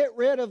 get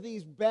rid of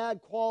these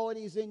bad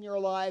qualities in your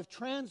life,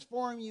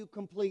 transform you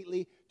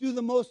completely, do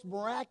the most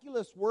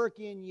miraculous work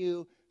in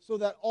you so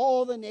that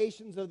all the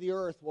nations of the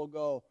earth will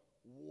go,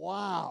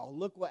 wow,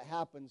 look what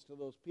happens to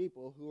those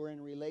people who are in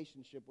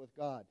relationship with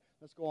God.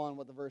 Let's go on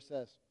what the verse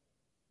says.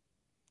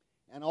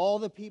 And all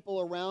the people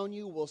around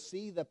you will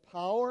see the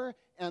power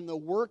and the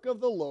work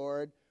of the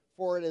Lord,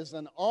 for it is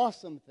an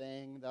awesome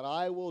thing that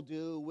I will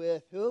do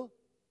with who?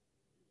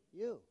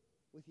 You.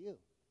 With you.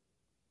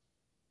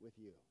 With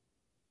you.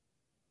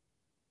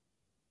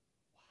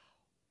 Wow.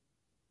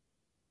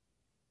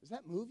 Does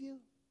that move you?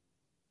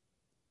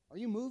 Are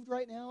you moved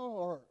right now,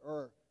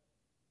 or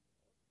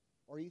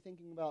are you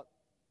thinking about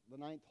the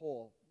ninth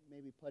hole,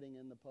 maybe putting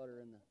in the putter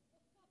in the...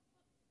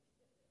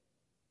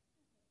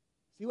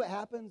 See what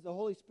happens? The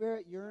Holy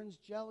Spirit yearns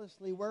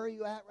jealously. Where are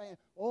you at right now?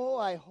 Oh,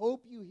 I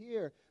hope you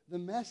hear the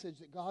message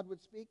that God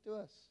would speak to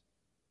us.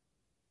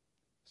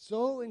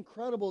 So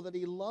incredible that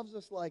He loves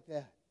us like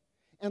that.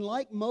 And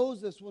like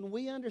Moses, when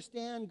we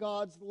understand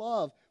God's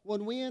love,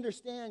 when we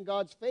understand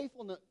God's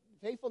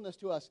faithfulness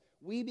to us,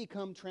 we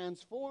become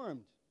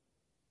transformed.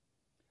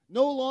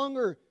 No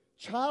longer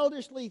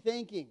childishly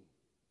thinking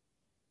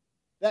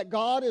that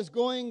God is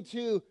going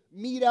to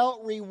mete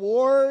out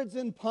rewards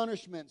and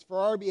punishments for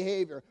our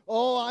behavior.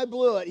 Oh, I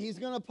blew it. He's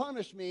going to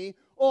punish me.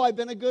 Oh, I've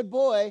been a good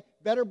boy.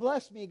 Better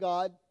bless me,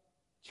 God.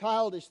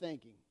 Childish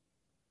thinking.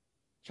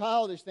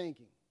 Childish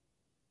thinking.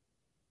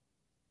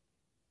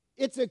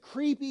 It's a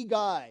creepy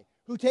guy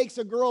who takes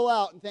a girl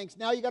out and thinks,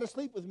 now you got to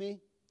sleep with me.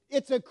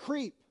 It's a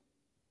creep.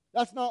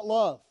 That's not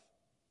love.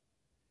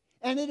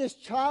 And it is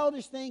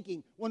childish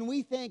thinking when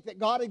we think that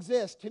God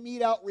exists to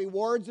mete out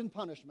rewards and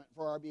punishment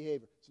for our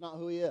behavior. It's not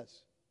who He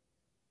is.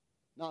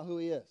 Not who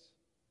He is.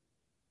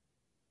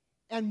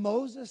 And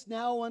Moses,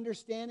 now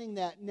understanding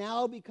that,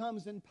 now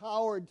becomes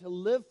empowered to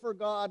live for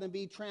God and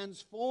be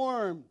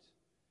transformed.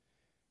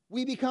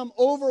 We become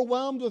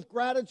overwhelmed with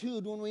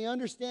gratitude when we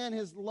understand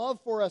His love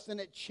for us, and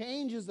it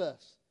changes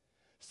us.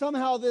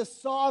 Somehow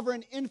this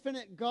sovereign,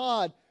 infinite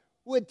God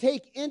would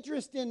take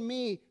interest in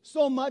me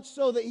so much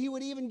so that He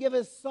would even give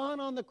His Son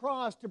on the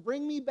cross to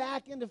bring me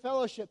back into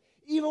fellowship.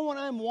 Even when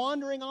I'm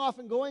wandering off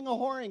and going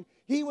a-whoring,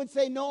 He would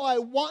say, no, I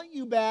want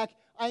you back.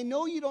 I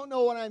know you don't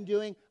know what I'm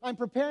doing. I'm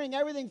preparing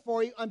everything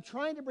for you. I'm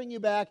trying to bring you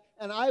back,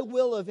 and I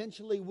will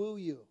eventually woo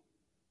you.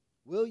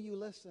 Will you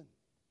listen?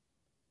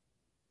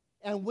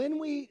 And when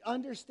we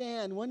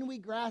understand, when we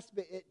grasp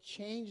it, it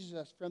changes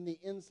us from the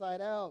inside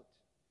out.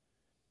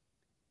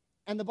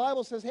 And the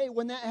Bible says, hey,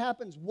 when that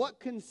happens, what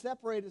can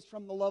separate us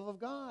from the love of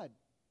God?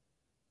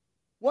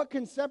 What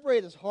can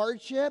separate us?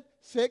 Hardship,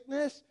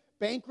 sickness,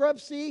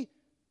 bankruptcy,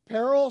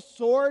 peril,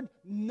 sword?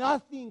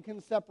 Nothing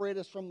can separate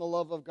us from the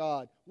love of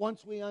God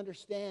once we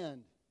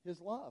understand His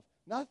love.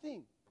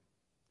 Nothing.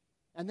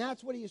 And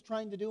that's what He is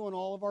trying to do in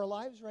all of our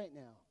lives right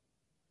now.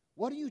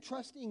 What are you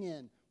trusting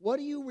in? What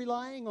are you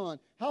relying on?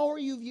 How are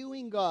you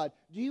viewing God?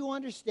 Do you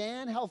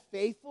understand how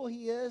faithful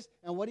He is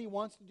and what He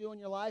wants to do in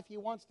your life? He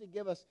wants to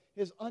give us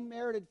His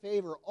unmerited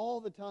favor all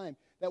the time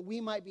that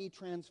we might be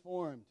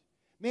transformed.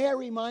 May I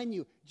remind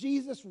you,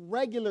 Jesus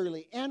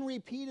regularly and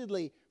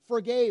repeatedly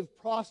forgave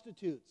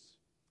prostitutes,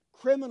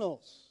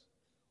 criminals,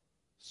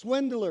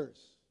 swindlers,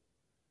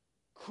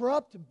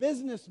 corrupt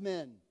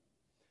businessmen,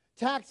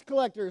 tax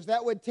collectors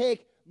that would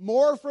take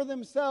more for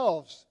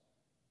themselves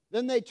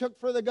than they took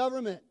for the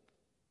government.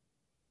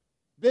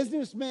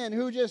 Businessmen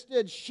who just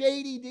did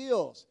shady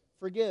deals.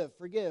 Forgive,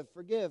 forgive,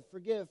 forgive,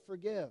 forgive,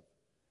 forgive.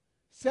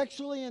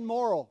 Sexually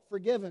immoral,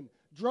 forgiven.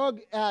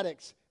 Drug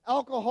addicts,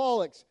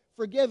 alcoholics,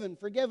 forgiven,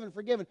 forgiven,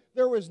 forgiven.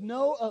 There was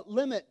no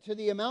limit to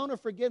the amount of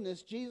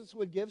forgiveness Jesus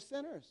would give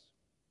sinners.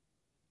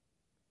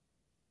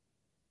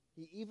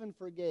 He even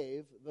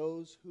forgave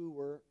those who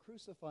were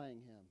crucifying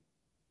Him.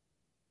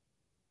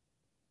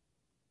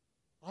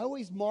 I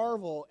always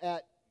marvel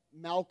at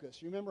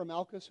Malchus. You remember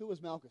Malchus? Who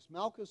was Malchus?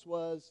 Malchus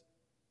was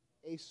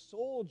a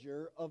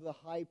soldier of the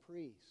high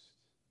priest.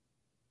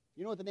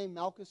 You know what the name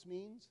Malchus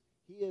means?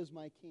 He is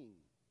my king.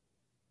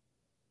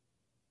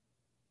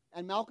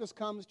 And Malchus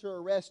comes to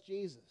arrest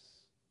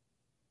Jesus.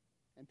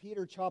 And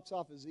Peter chops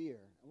off his ear.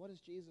 And what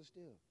does Jesus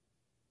do?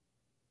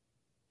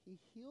 He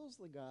heals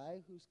the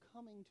guy who's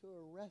coming to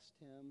arrest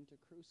Him to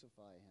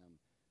crucify Him.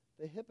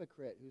 The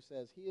hypocrite who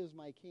says, He is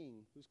my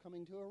king, who's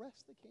coming to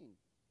arrest the king.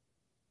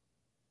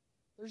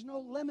 There's no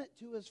limit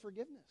to His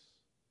forgiveness.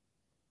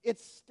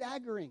 It's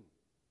staggering.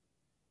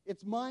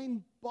 It's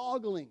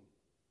mind-boggling.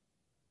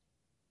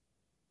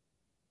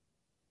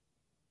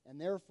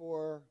 And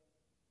therefore,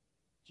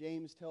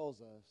 James tells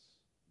us,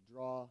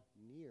 draw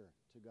near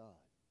to God.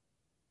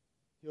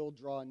 He'll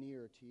draw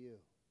near to you.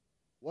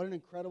 What an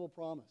incredible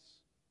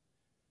promise.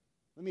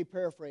 Let me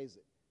paraphrase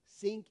it.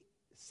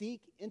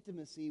 Seek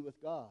intimacy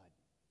with God,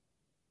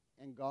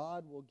 and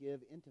God will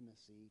give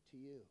intimacy to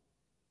you.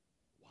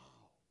 Wow.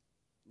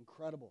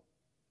 Incredible.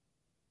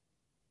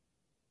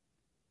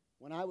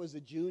 When I was a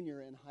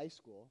junior in high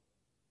school,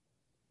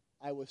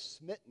 I was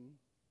smitten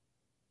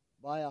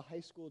by a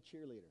high school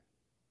cheerleader.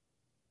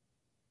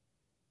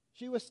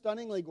 She was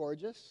stunningly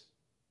gorgeous.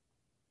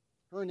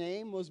 Her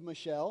name was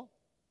Michelle.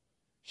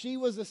 She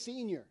was a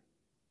senior.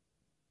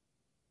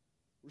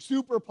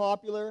 Super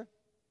popular.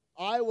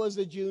 I was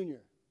a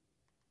junior.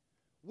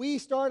 We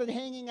started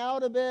hanging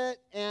out a bit,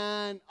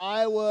 and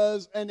I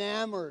was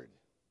enamored.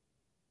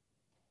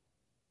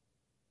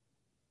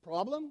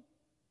 Problem?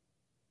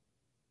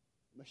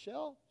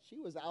 Michelle, she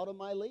was out of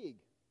my league.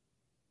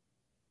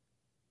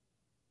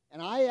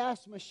 And I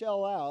asked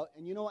Michelle out,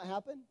 and you know what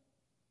happened?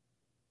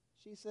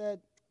 She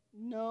said,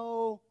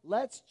 no,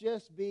 let's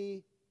just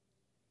be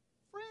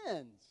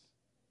friends.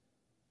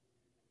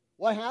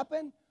 What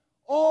happened?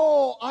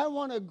 Oh, I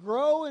want to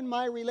grow in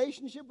my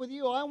relationship with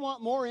you. I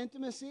want more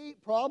intimacy.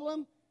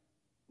 Problem?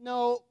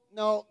 No,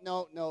 no,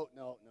 no, no,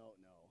 no, no,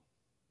 no.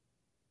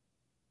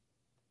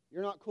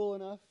 You're not cool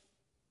enough.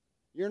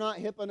 You're not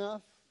hip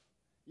enough.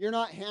 You're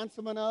not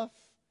handsome enough.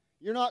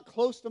 You're not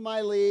close to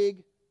my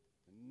league.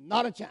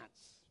 Not a chance.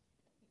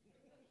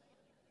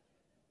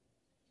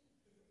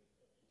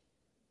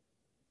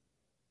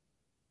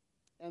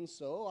 And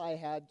so I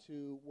had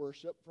to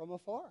worship from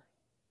afar.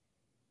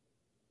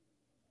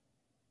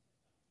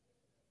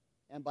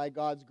 And by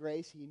God's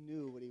grace, He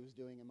knew what He was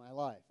doing in my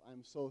life.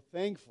 I'm so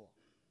thankful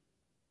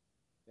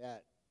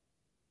that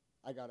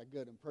I got a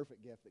good and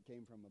perfect gift that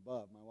came from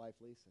above, my wife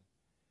Lisa.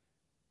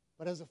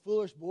 But as a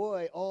foolish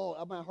boy,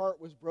 my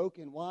heart was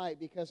broken. Why?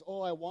 Because,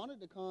 I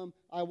wanted to come.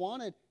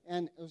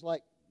 And it was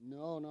like,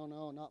 no, no,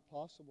 no, not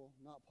possible,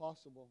 not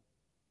possible.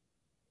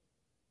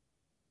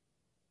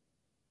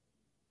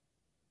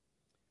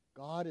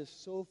 God is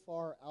so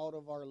far out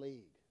of our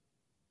league.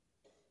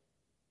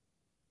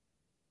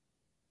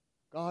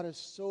 God is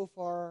so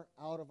far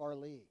out of our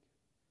league.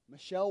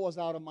 Michelle was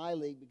out of my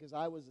league because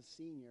I was a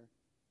senior.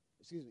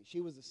 Excuse me,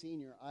 she was a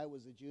senior, I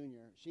was a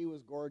junior. She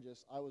was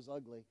gorgeous, I was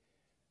ugly.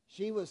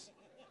 She was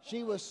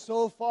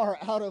so far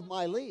out of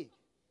my league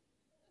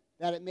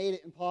that it made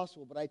it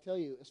impossible. But I tell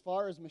you, as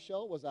far as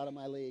Michelle was out of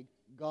my league,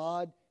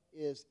 God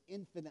is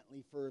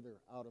infinitely further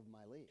out of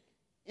my league.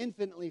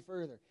 Infinitely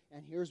further.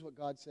 And here's what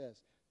God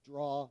says: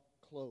 draw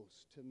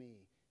close to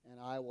me, and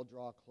I will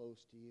draw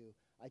close to you.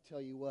 I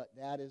tell you what,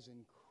 that is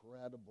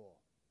incredible.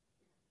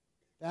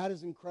 That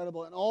is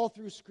incredible. And all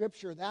through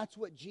Scripture, that's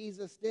what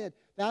Jesus did.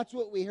 That's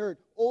what we heard.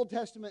 Old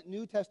Testament,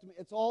 New Testament,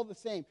 it's all the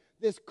same.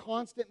 This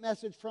constant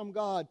message from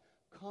God,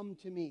 come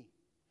to me.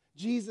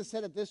 Jesus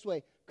said it this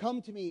way: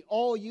 come to me,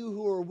 all you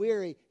who are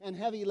weary and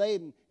heavy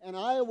laden, and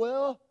I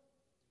will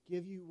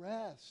give you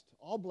rest.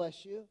 I'll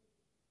bless you.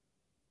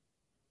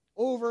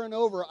 Over and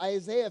over,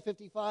 Isaiah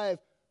 55,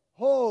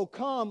 oh,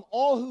 come,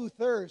 all who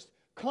thirst,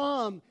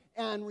 come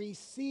and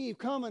receive,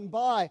 come and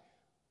buy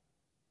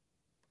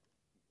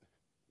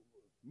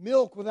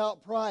milk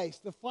without price,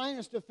 the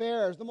finest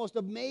affairs, the most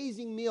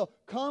amazing meal.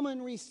 Come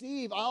and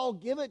receive. I'll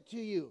give it to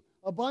you.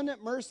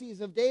 Abundant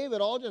mercies of David.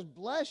 I'll just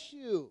bless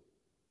you.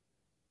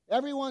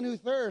 Everyone who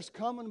thirsts,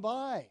 come and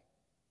buy.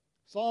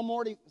 Psalm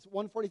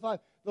 145.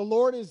 The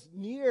Lord is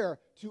near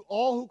to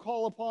all who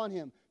call upon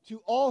Him,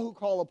 to all who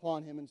call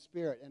upon Him in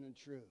spirit and in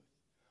truth.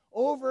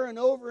 Over and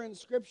over in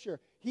Scripture.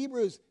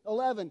 Hebrews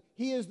 11.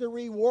 He is the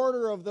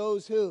rewarder of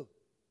those who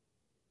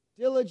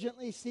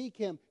diligently seek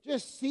Him.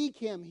 Just seek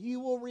Him. He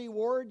will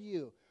reward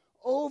you.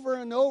 Over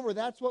and over,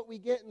 that's what we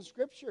get in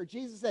Scripture.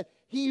 Jesus said,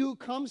 he who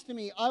comes to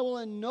me, I will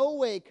in no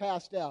way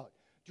cast out.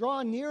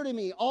 Draw near to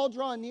me, I'll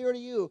draw near to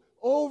you.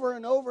 Over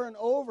and over and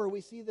over,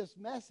 we see this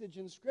message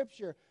in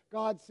Scripture.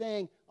 God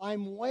saying,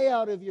 I'm way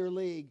out of your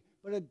league,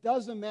 but it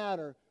doesn't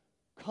matter.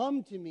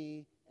 Come to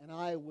me, and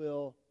I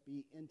will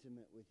be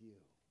intimate with you.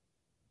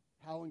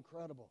 How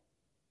incredible.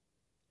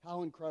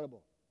 How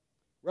incredible.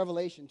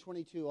 Revelation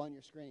 22 on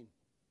your screen.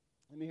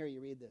 Let me hear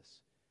you read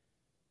this.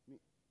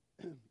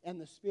 And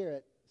the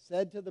Spirit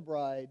said to the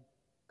bride,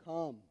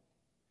 come.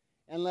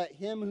 And let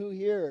him who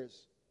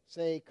hears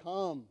say,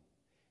 come.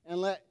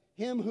 And let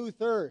him who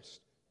thirsts,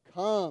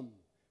 come.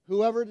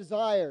 Whoever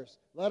desires,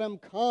 let him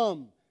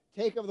come.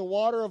 Take of the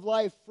water of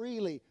life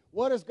freely.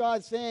 What is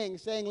God saying?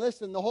 He's saying,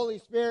 listen, the Holy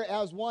Spirit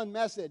has one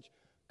message.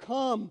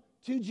 Come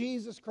to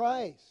Jesus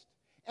Christ.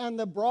 And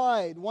the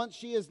bride, once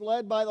she is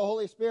led by the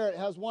Holy Spirit,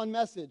 has one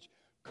message.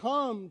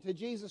 Come to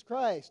Jesus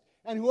Christ.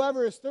 And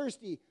whoever is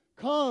thirsty,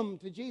 come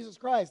to Jesus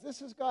Christ.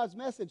 This is God's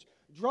message.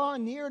 Draw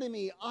near to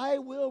me. I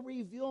will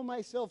reveal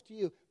myself to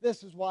you.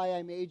 This is why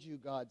I made you,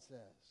 God says.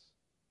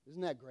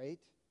 Isn't that great?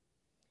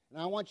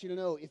 And I want you to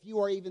know, if you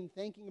are even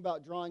thinking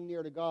about drawing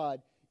near to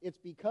God, it's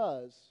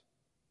because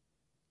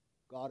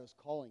God is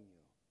calling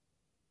you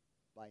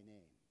by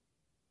name.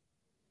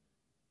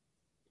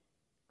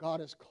 God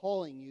is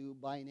calling you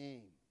by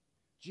name.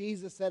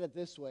 Jesus said it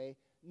this way: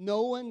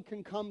 no one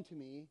can come to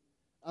me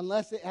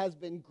unless it has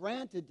been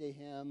granted to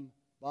him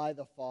by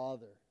the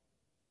Father.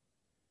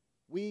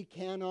 We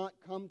cannot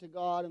come to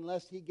God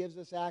unless He gives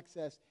us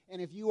access. And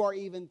if you are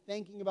even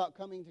thinking about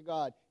coming to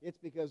God, it's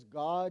because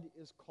God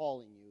is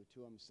calling you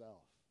to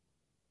Himself.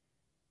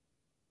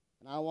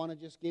 And I want to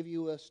just give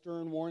you a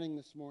stern warning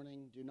this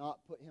morning. Do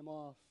not put Him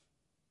off.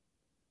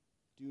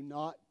 Do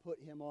not put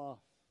Him off.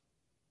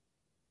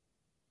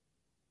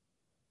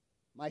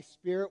 My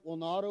spirit will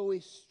not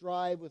always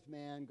strive with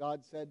man,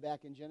 God said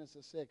back in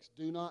Genesis 6.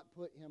 Do not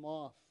put Him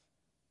off.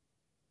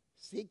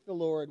 Seek the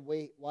Lord,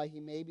 wait while He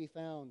may be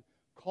found.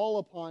 Call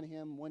upon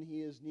Him when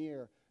He is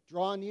near.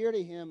 Draw near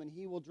to Him, and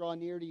He will draw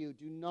near to you.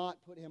 Do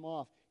not put Him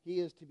off. He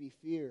is to be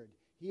feared.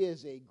 He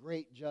is a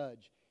great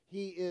judge.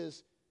 He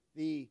is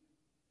the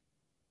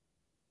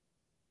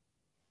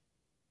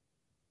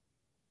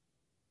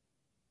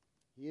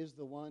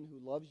one who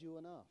loves you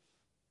enough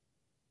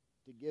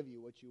to give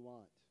you what you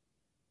want.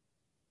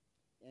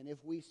 And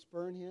if we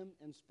spurn Him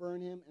and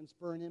spurn Him and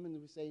spurn Him,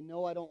 and we say,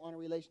 no, I don't want a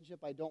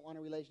relationship, I don't want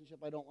a relationship,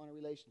 I don't want a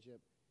relationship,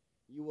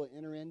 you will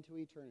enter into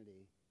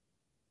eternity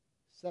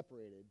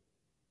separated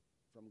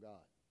from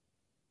God,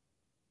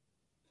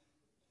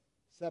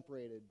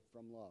 separated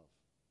from love.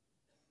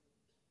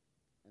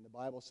 And the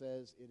Bible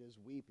says it is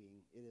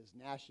weeping, it is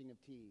gnashing of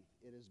teeth,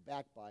 it is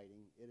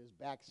backbiting, it is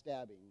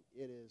backstabbing,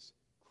 it is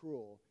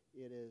cruel,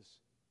 it is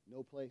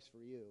no place for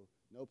you,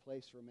 no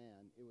place for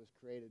man. It was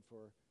created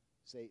for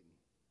Satan.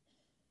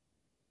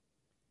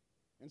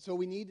 And so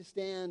we need to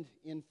stand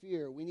in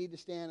fear. We need to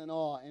stand in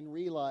awe and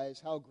realize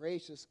how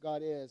gracious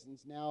God is, and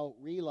now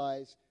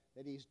realize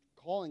that He's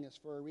calling us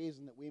for a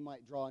reason, that we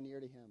might draw near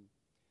to Him.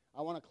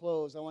 I want to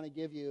close. I want to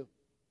give you,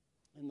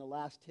 in the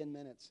last 10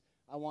 minutes,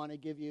 I want to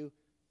give you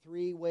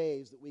 3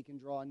 ways that we can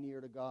draw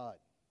near to God.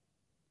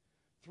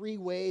 3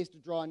 ways to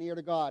draw near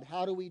to God.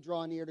 How do we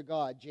draw near to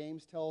God?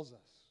 James tells us.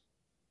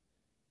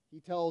 He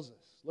tells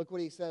us. Look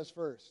what he says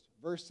first.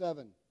 Verse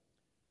 7.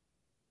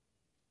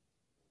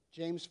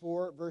 James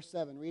 4, verse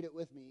 7. Read it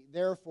with me.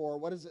 Therefore,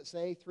 what does it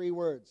say? 3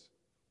 words.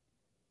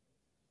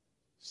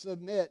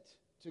 Submit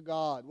to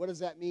God. What does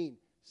that mean?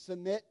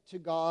 Submit to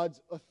God's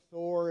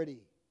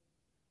authority.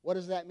 What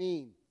does that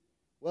mean?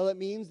 Well, it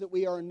means that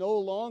we are no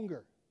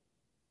longer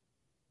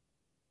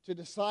to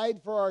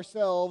decide for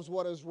ourselves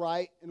what is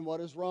right and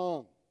what is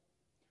wrong.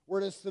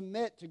 We're to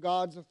submit to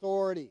God's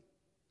authority.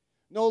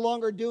 No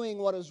longer doing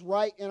what is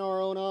right in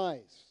our own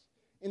eyes.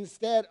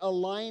 Instead,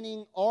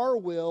 aligning our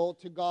will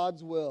to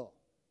God's will.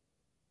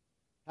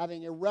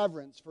 Having a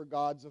reverence for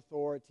God's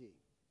authority.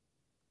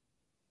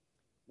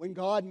 When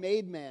God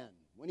made man,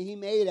 when He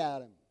made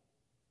Adam,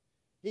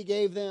 He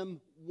gave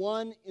them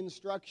one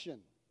instruction.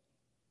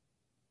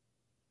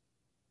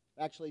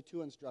 Actually,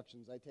 2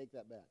 instructions. I take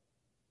that back.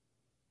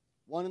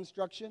 One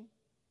instruction,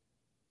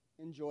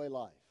 enjoy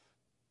life.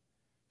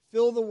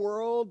 Fill the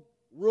world,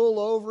 rule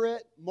over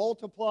it,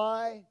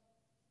 multiply,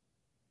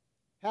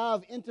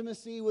 have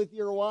intimacy with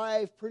your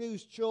wife,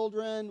 produce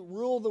children,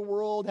 rule the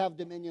world, have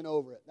dominion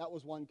over it. That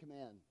was one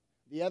command.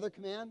 The other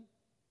command?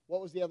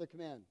 What was the other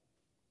command?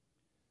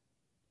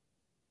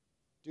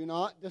 Do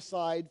not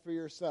decide for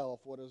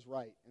yourself what is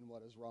right and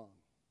what is wrong.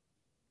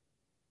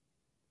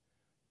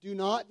 Do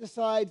not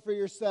decide for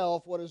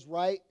yourself what is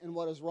right and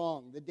what is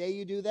wrong. The day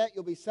you do that,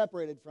 you'll be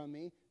separated from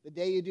me. The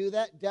day you do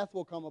that, death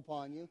will come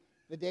upon you.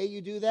 The day you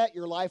do that,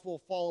 your life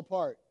will fall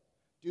apart.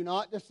 Do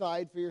not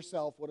decide for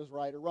yourself what is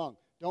right or wrong.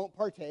 Don't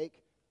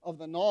partake of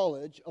the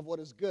knowledge of what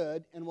is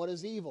good and what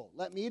is evil.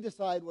 Let me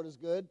decide what is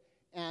good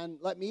and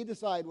let me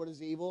decide what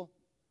is evil,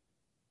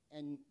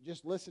 and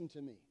just listen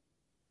to me.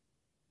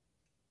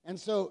 And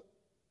so,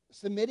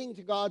 submitting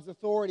to God's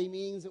authority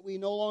means that we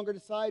no longer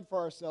decide for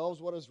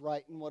ourselves what is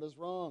right and what is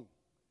wrong.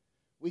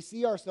 We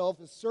see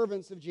ourselves as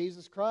servants of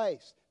Jesus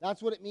Christ.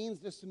 That's what it means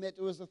to submit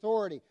to His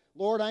authority.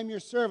 Lord, I'm your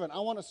servant. I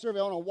want to serve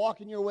you. I want to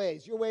walk in your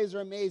ways. Your ways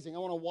are amazing. I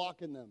want to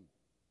walk in them.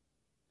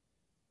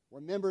 We're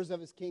members of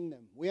His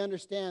kingdom. We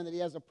understand that He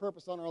has a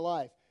purpose on our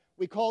life.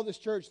 We call this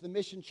church the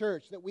Mission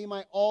Church, that we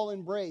might all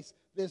embrace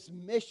this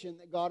mission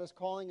that God is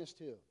calling us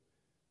to.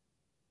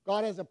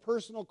 God has a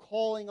personal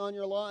calling on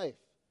your life.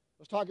 I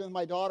was talking with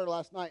my daughter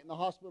last night in the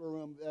hospital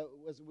room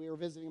as we were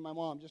visiting my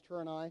mom, just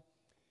her and I.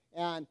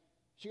 And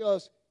she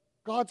goes,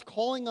 God's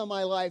calling on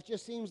my life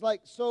just seems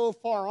like so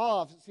far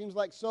off. It seems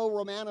like so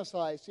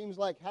romanticized. Seems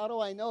like, how do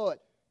I know it?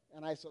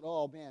 And I said,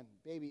 oh man,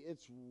 baby,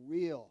 it's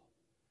real.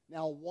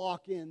 Now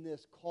walk in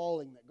this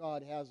calling that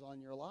God has on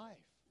your life.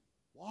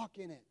 Walk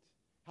in it.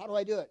 How do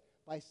I do it?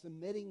 By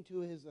submitting to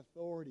His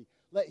authority.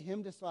 Let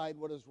Him decide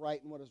what is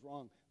right and what is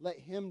wrong. Let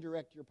Him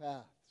direct your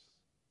paths.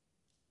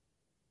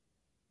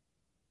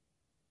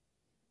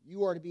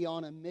 You are to be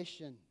on a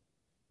mission.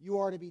 You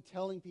are to be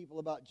telling people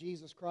about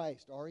Jesus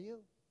Christ, are you?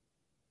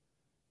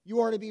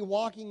 You are to be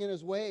walking in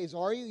His ways,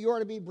 are you? You are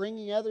to be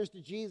bringing others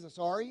to Jesus,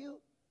 are you?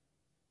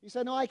 You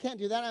said, no, I can't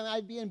do that.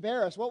 I'd be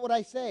embarrassed. What would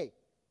I say?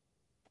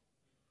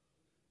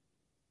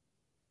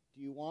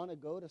 Do you want to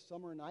go to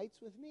summer nights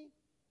with me?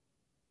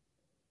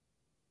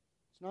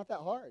 It's not that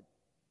hard.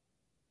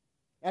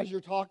 As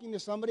you're talking to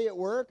somebody at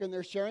work and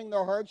they're sharing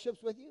their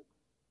hardships with you,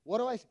 what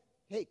do I say?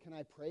 Hey, can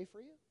I pray for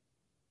you?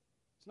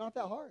 It's not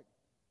that hard.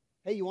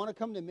 Hey, you want to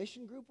come to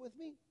mission group with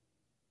me?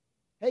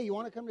 Hey, you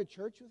want to come to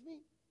church with me?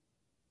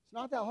 It's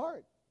not that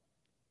hard.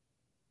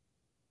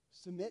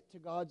 Submit to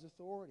God's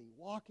authority.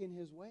 Walk in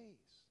His ways.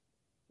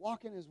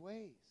 Walk in His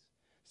ways.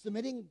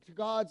 Submitting to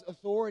God's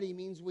authority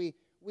means we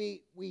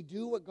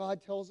do what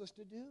God tells us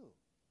to do.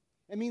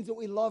 It means that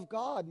we love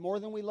God more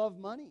than we love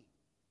money.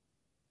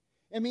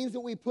 It means that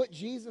we put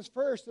Jesus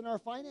first in our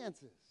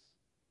finances.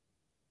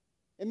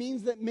 It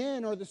means that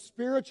men are the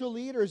spiritual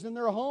leaders in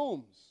their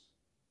homes,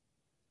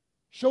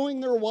 showing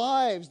their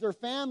wives, their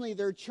family,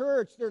 their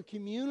church, their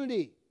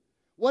community,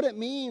 what it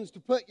means to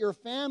put your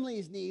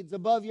family's needs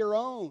above your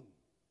own.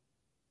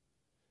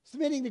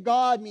 Submitting to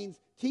God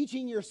means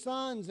teaching your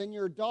sons and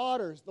your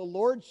daughters the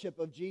lordship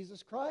of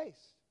Jesus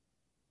Christ.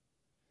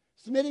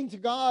 Submitting to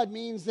God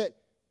means that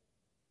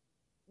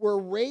we're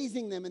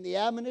raising them in the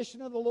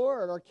admonition of the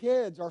Lord, our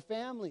kids, our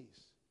families.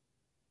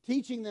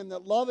 Teaching them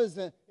that love is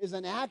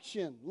an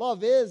action.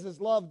 Love is as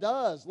love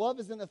does. Love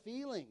isn't a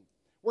feeling.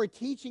 We're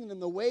teaching them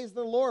the ways of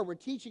the Lord. We're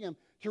teaching them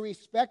to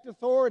respect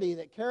authority,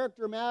 that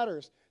character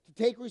matters, to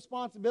take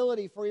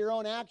responsibility for your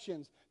own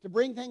actions, to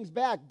bring things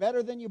back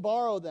better than you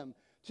borrow them,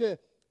 to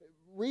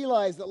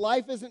realize that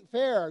life isn't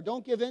fair.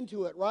 Don't give in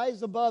to it.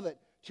 Rise above it.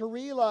 To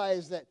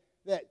realize that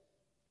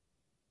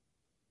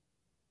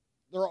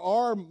there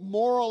are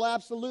moral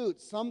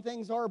absolutes. Some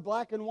things are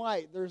black and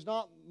white. There's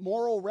not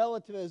moral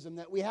relativism,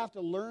 that we have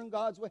to learn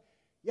God's way.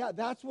 Yeah,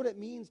 that's what it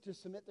means to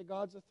submit to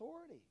God's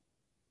authority,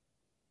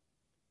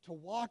 to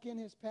walk in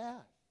His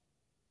path.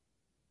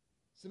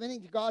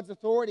 Submitting to God's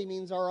authority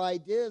means our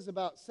ideas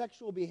about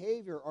sexual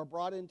behavior are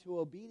brought into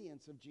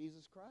obedience of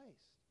Jesus Christ.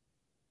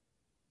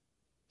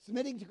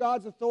 Submitting to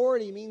God's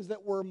authority means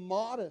that we're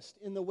modest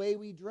in the way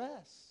we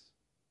dress.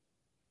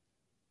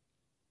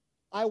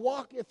 I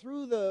walk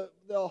through the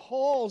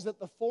halls at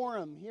the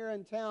Forum here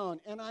in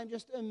town, and I'm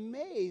just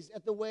amazed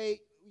at the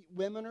way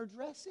women are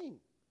dressing.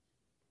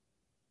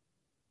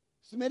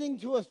 Submitting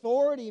to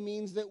authority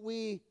means that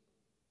we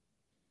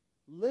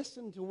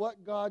listen to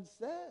what God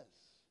says.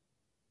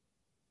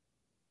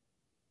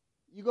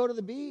 You go to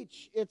the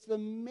beach, it's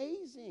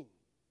amazing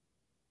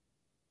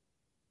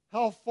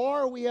how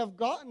far we have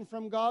gotten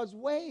from God's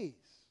ways.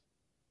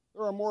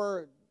 There are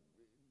more,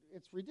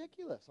 it's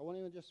ridiculous. I won't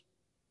even just,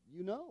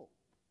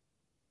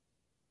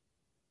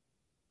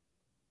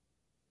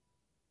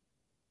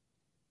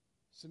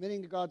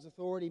 Submitting to God's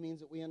authority means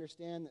that we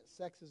understand that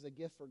sex is a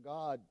gift for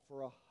God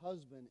for a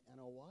husband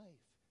and a wife.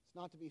 It's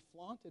not to be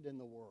flaunted in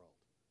the world.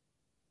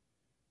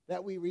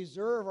 That we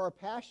reserve our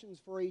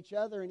passions for each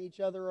other and each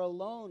other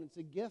alone. It's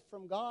a gift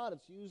from God.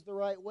 It's used the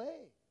right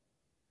way.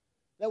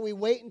 That we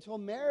wait until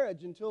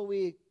marriage, until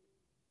we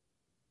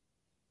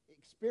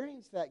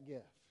experience that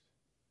gift.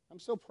 I'm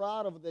so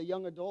proud of the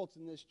young adults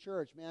in this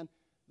church, man.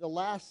 The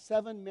last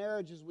 7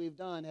 marriages we've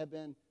done have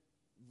been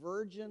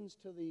virgins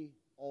to the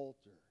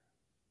altar,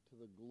 to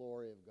the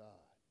glory of God.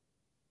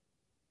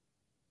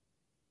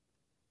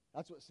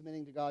 That's what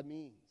submitting to God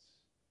means.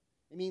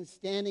 It means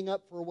standing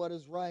up for what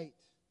is right.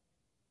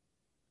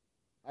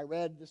 I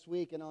read this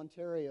week in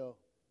Ontario,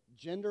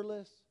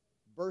 genderless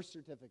birth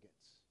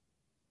certificates.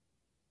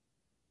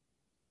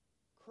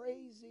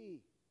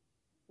 Crazy.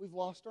 We've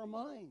lost our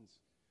minds.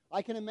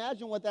 I can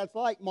imagine what that's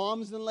like.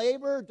 Moms in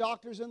labor,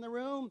 doctors in the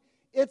room.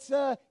 It's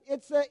a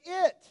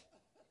it.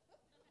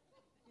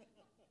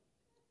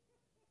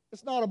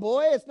 It's not a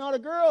boy, it's not a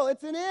girl,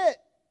 it's an it.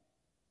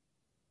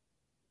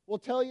 We'll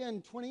tell you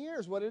in 20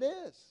 years what it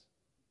is.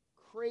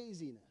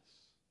 Craziness.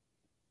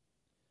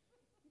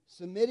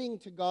 Submitting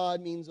to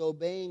God means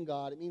obeying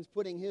God. It means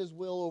putting His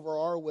will over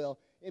our will.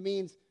 It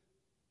means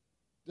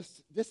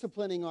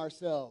disciplining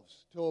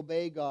ourselves to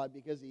obey God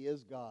because He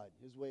is God.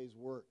 His ways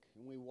work.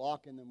 And we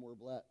walk in them, we're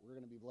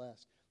going to be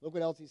blessed. Look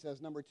what else he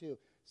says. Number 2,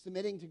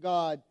 submitting to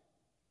God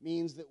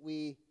means that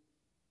we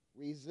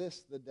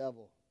resist the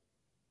devil.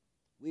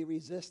 We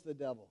resist the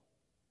devil.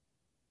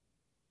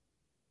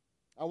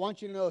 I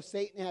want you to know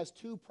Satan has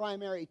 2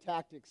 primary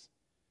tactics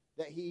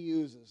that he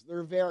uses.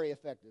 They're very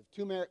effective.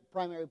 2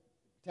 primary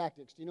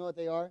tactics. Do you know what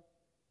they are?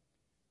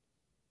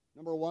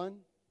 Number 1,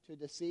 to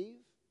deceive.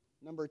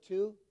 Number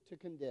 2, to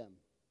condemn.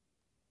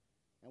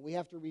 And we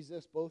have to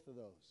resist both of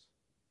those.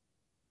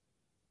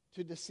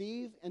 To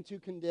deceive and to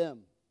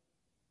condemn.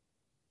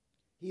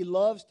 He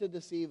loves to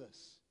deceive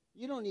us.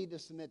 You don't need to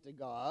submit to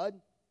God.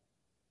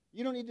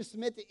 You don't need to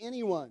submit to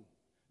anyone.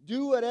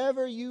 Do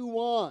whatever you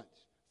want.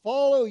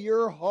 Follow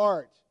your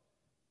heart.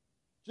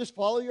 Just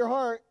follow your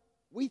heart.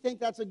 We think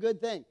that's a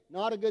good thing.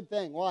 Not a good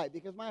thing. Why?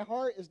 Because my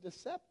heart is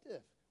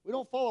deceptive. We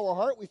don't follow our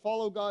heart. We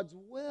follow God's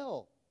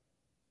will.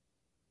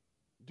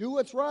 Do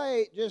what's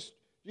right. Just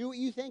do what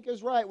you think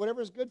is right.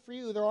 Whatever is good for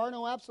you. There are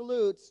no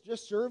absolutes.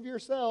 Just serve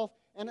yourself,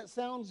 and it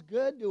sounds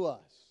good to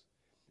us.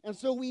 And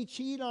so we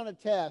cheat on a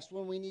test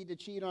when we need to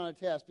cheat on a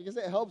test because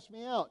it helps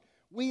me out.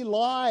 We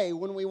lie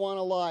when we want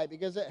to lie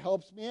because it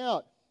helps me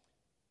out.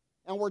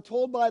 And we're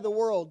told by the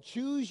world,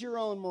 choose your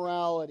own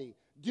morality.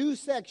 Do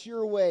sex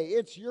your way.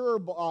 It's your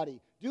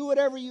body. Do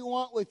whatever you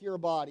want with your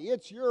body.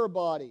 It's your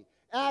body.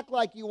 Act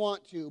like you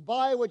want to.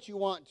 Buy what you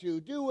want to.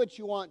 Do what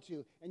you want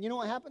to. And you know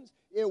what happens?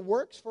 It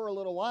works for a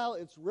little while.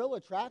 It's real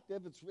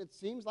attractive. It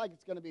seems like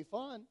it's going to be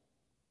fun.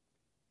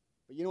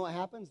 But you know what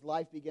happens?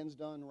 Life begins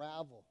to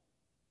unravel.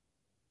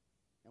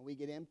 And we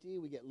get empty,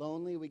 we get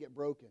lonely, we get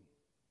broken.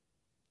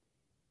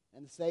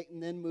 And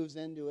Satan then moves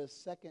into his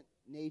second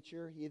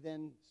nature. He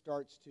then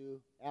starts to,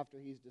 after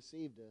he's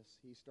deceived us,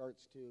 he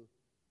starts to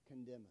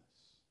condemn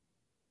us.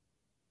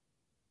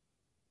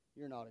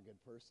 You're not a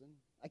good person.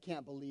 I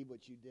can't believe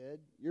what you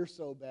did. You're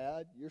so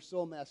bad. You're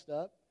so messed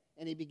up.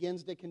 And he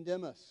begins to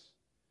condemn us.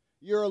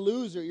 You're a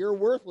loser. You're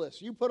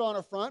worthless. You put on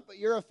a front, but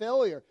you're a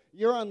failure.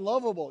 You're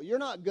unlovable. You're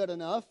not good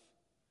enough.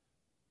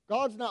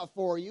 God's not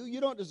for you.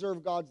 You don't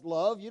deserve God's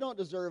love. You don't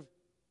deserve...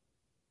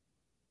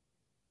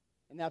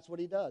 And that's what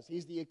he does.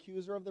 He's the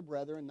accuser of the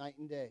brethren night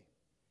and day.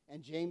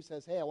 And James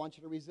says, hey, I want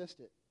you to resist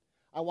it.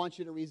 I want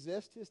you to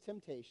resist his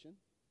temptation.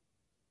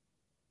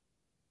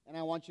 And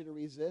I want you to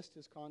resist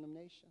his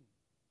condemnation.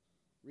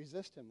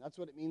 Resist him. That's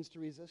what it means to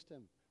resist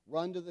him.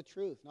 Run to the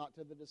truth, not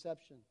to the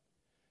deception.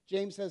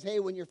 James says, hey,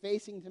 when you're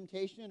facing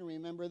temptation,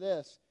 remember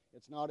this,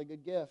 it's not a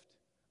good gift.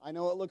 I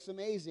know it looks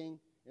amazing.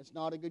 It's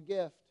not a good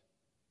gift.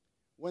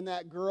 When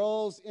that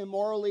girl's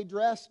immorally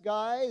dressed,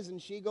 guys,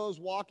 and she goes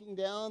walking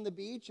down the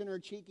beach in her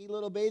cheeky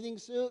little bathing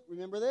suit,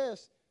 remember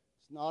this,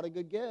 it's not a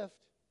good gift.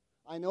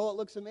 I know it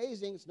looks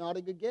amazing. It's not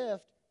a good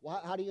gift.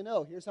 Well, how do you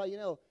know? Here's how you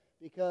know.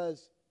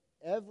 Because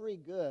every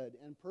good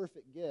and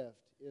perfect gift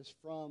is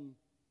from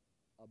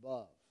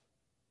above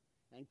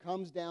and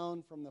comes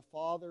down from the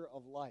Father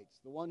of lights,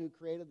 the one who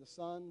created the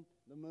sun,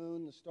 the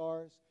moon, the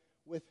stars,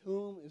 with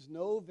whom is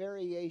no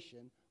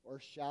variation or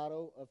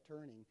shadow of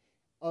turning.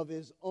 Of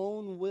his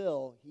own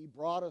will he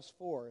brought us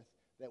forth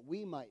that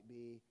we might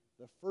be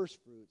the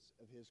firstfruits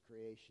of his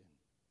creation,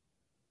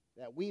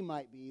 that we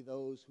might be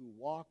those who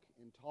walk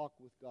and talk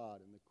with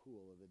God in the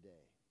cool of the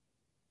day.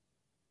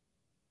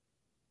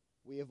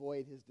 We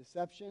avoid his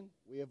deception.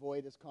 We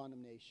avoid his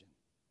condemnation.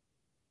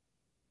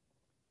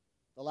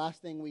 The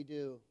last thing we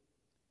do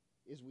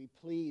is we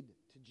plead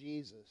to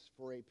Jesus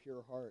for a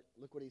pure heart.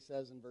 Look what he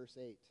says in verse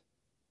 8.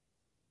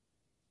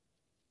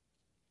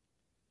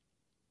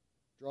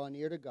 Draw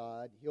near to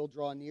God, he'll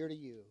draw near to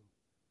you.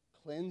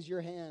 Cleanse your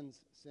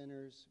hands,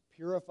 sinners.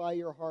 Purify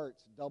your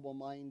hearts,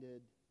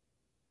 double-minded.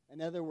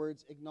 In other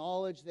words,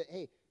 acknowledge that,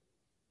 hey,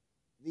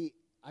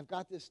 I've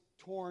got this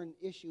torn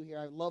issue here.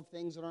 I love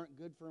things that aren't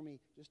good for me.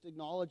 Just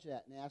acknowledge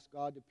that and ask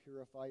God to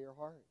purify your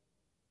heart.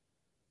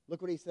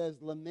 Look what he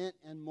says, lament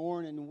and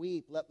mourn and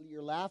weep. Let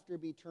your laughter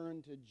be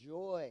turned to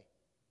joy.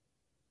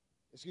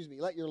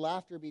 Let your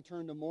laughter be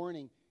turned to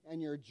mourning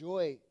and your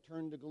joy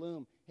turned to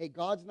gloom. Hey,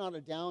 God's not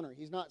a downer.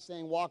 He's not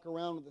saying walk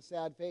around with a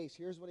sad face.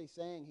 Here's what he's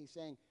saying. He's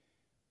saying,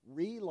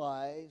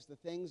 realize the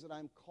things that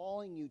I'm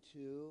calling you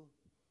to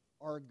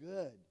are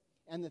good.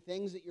 And the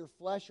things that your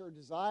flesh are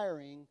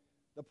desiring,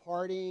 the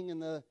partying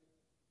and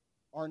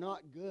are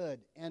not good.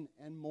 And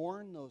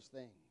mourn those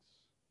things.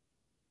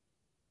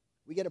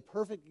 We get a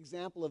perfect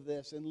example of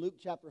this in Luke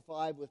chapter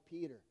 5 with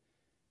Peter.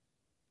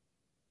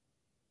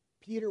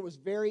 Peter was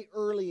very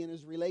early in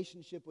his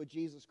relationship with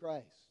Jesus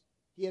Christ.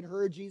 He had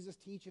heard Jesus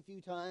teach a few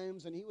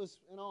times, and he was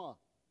in awe.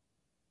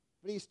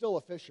 But he's still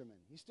a fisherman.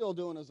 He's still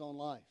doing his own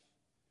life.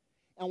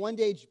 And one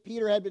day,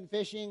 Peter had been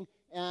fishing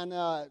and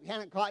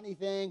hadn't caught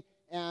anything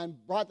and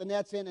brought the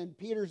nets in, and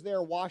Peter's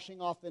there washing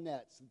off the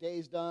nets. The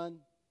day's done,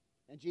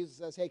 and Jesus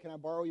says, hey, can I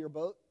borrow your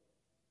boat?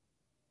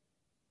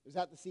 It was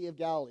at the Sea of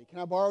Galilee. Can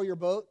I borrow your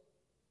boat?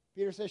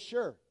 Peter says,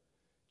 sure.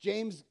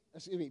 Jesus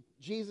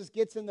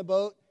gets in the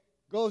boat,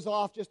 goes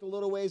off just a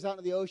little ways out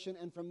into the ocean,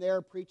 and from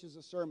there preaches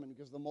a sermon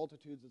because the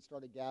multitudes had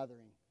started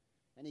gathering.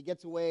 And he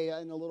gets away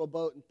in a little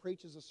boat and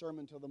preaches a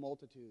sermon to the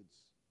multitudes.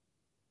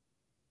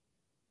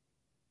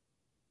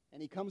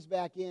 And he comes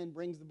back in,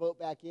 brings the boat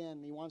back in,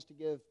 and he wants to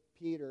give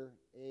Peter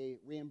a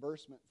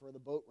reimbursement for the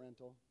boat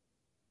rental.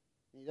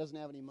 And he doesn't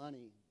have any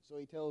money. So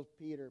he tells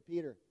Peter,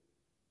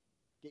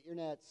 get your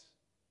nets,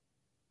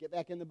 get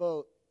back in the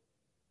boat,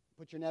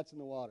 put your nets in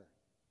the water.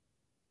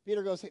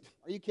 Peter goes, hey,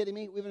 are you kidding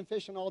me? We've been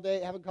fishing all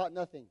day, haven't caught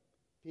nothing.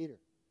 Peter,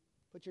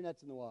 put your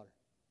nets in the water.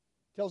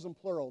 Tells them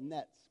plural,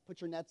 nets.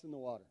 Put your nets in the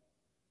water.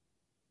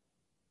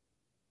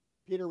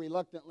 Peter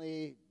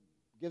reluctantly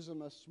gives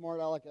him a smart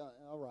aleck,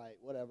 all right,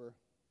 whatever.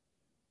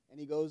 And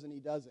he goes and he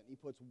does it. He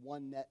puts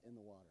one net in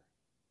the water.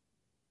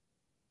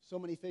 So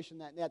many fish in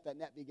that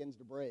net begins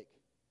to break.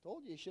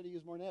 Told you should have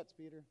used more nets,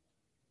 Peter.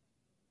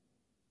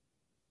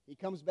 He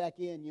comes back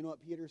in. You know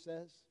what Peter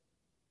says?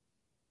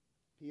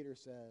 Peter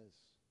says,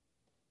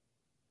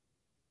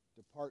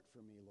 depart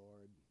from me,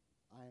 Lord.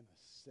 I am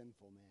a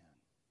sinful man.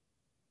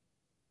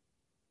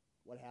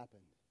 What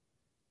happened?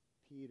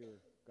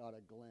 Peter got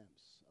a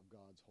glimpse of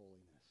God's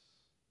holiness.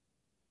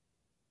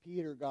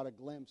 Peter got a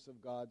glimpse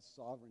of God's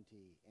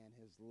sovereignty, and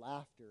his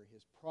laughter,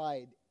 his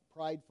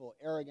prideful,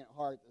 arrogant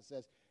heart that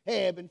says,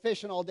 hey, I've been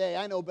fishing all day,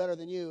 I know better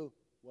than you,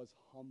 was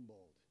humbled,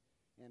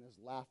 and his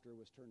laughter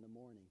was turned to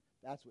mourning.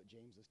 That's what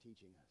James is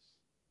teaching us.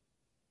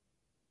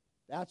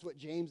 That's what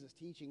James is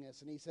teaching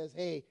us, and he says,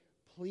 hey,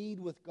 plead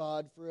with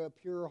God for a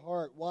pure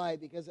heart. Why?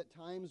 Because at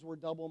times we're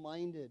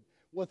double-minded.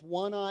 With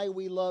one eye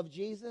we love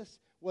Jesus,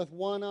 with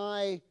one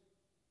eye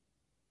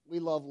we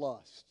love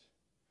lust.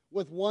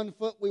 With one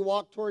foot we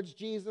walk towards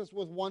Jesus,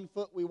 with one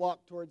foot we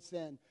walk towards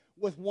sin.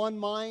 With one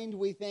mind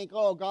we think,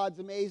 oh, God's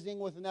amazing.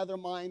 With another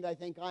mind I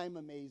think I'm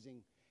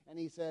amazing. And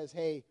he says,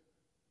 hey,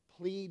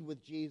 plead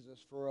with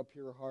Jesus for a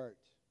pure heart.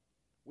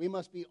 We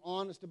must be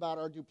honest about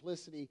our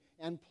duplicity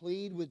and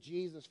plead with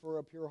Jesus for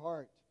a pure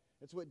heart.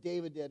 That's what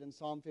David did in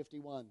Psalm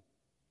 51.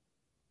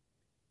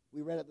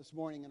 We read it this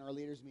morning in our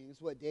leaders' meeting.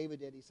 That's what David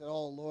did. He said,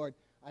 oh, Lord,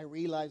 I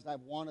realized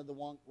I've wanted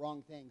the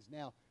wrong things.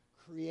 Now,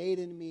 create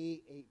in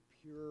me a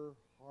pure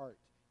heart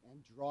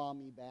and draw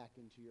me back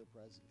into your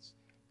presence.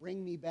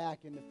 Bring me back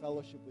into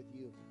fellowship with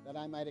you that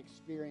I might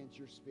experience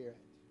your Spirit.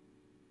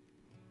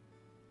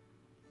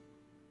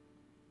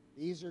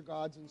 These are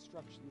God's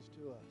instructions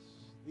to us.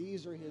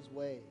 These are his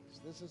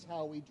ways. This is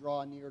how we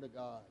draw near to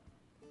God.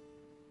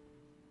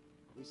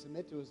 We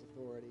submit to his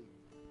authority.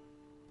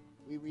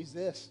 We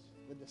resist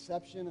the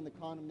deception and the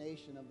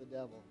condemnation of the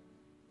devil.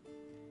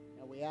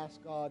 And we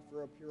ask God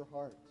for a pure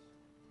heart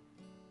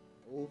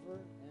over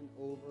and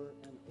over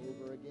and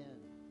over again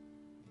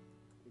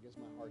because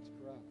my heart's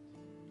corrupt.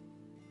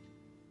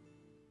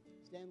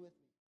 Stand with me.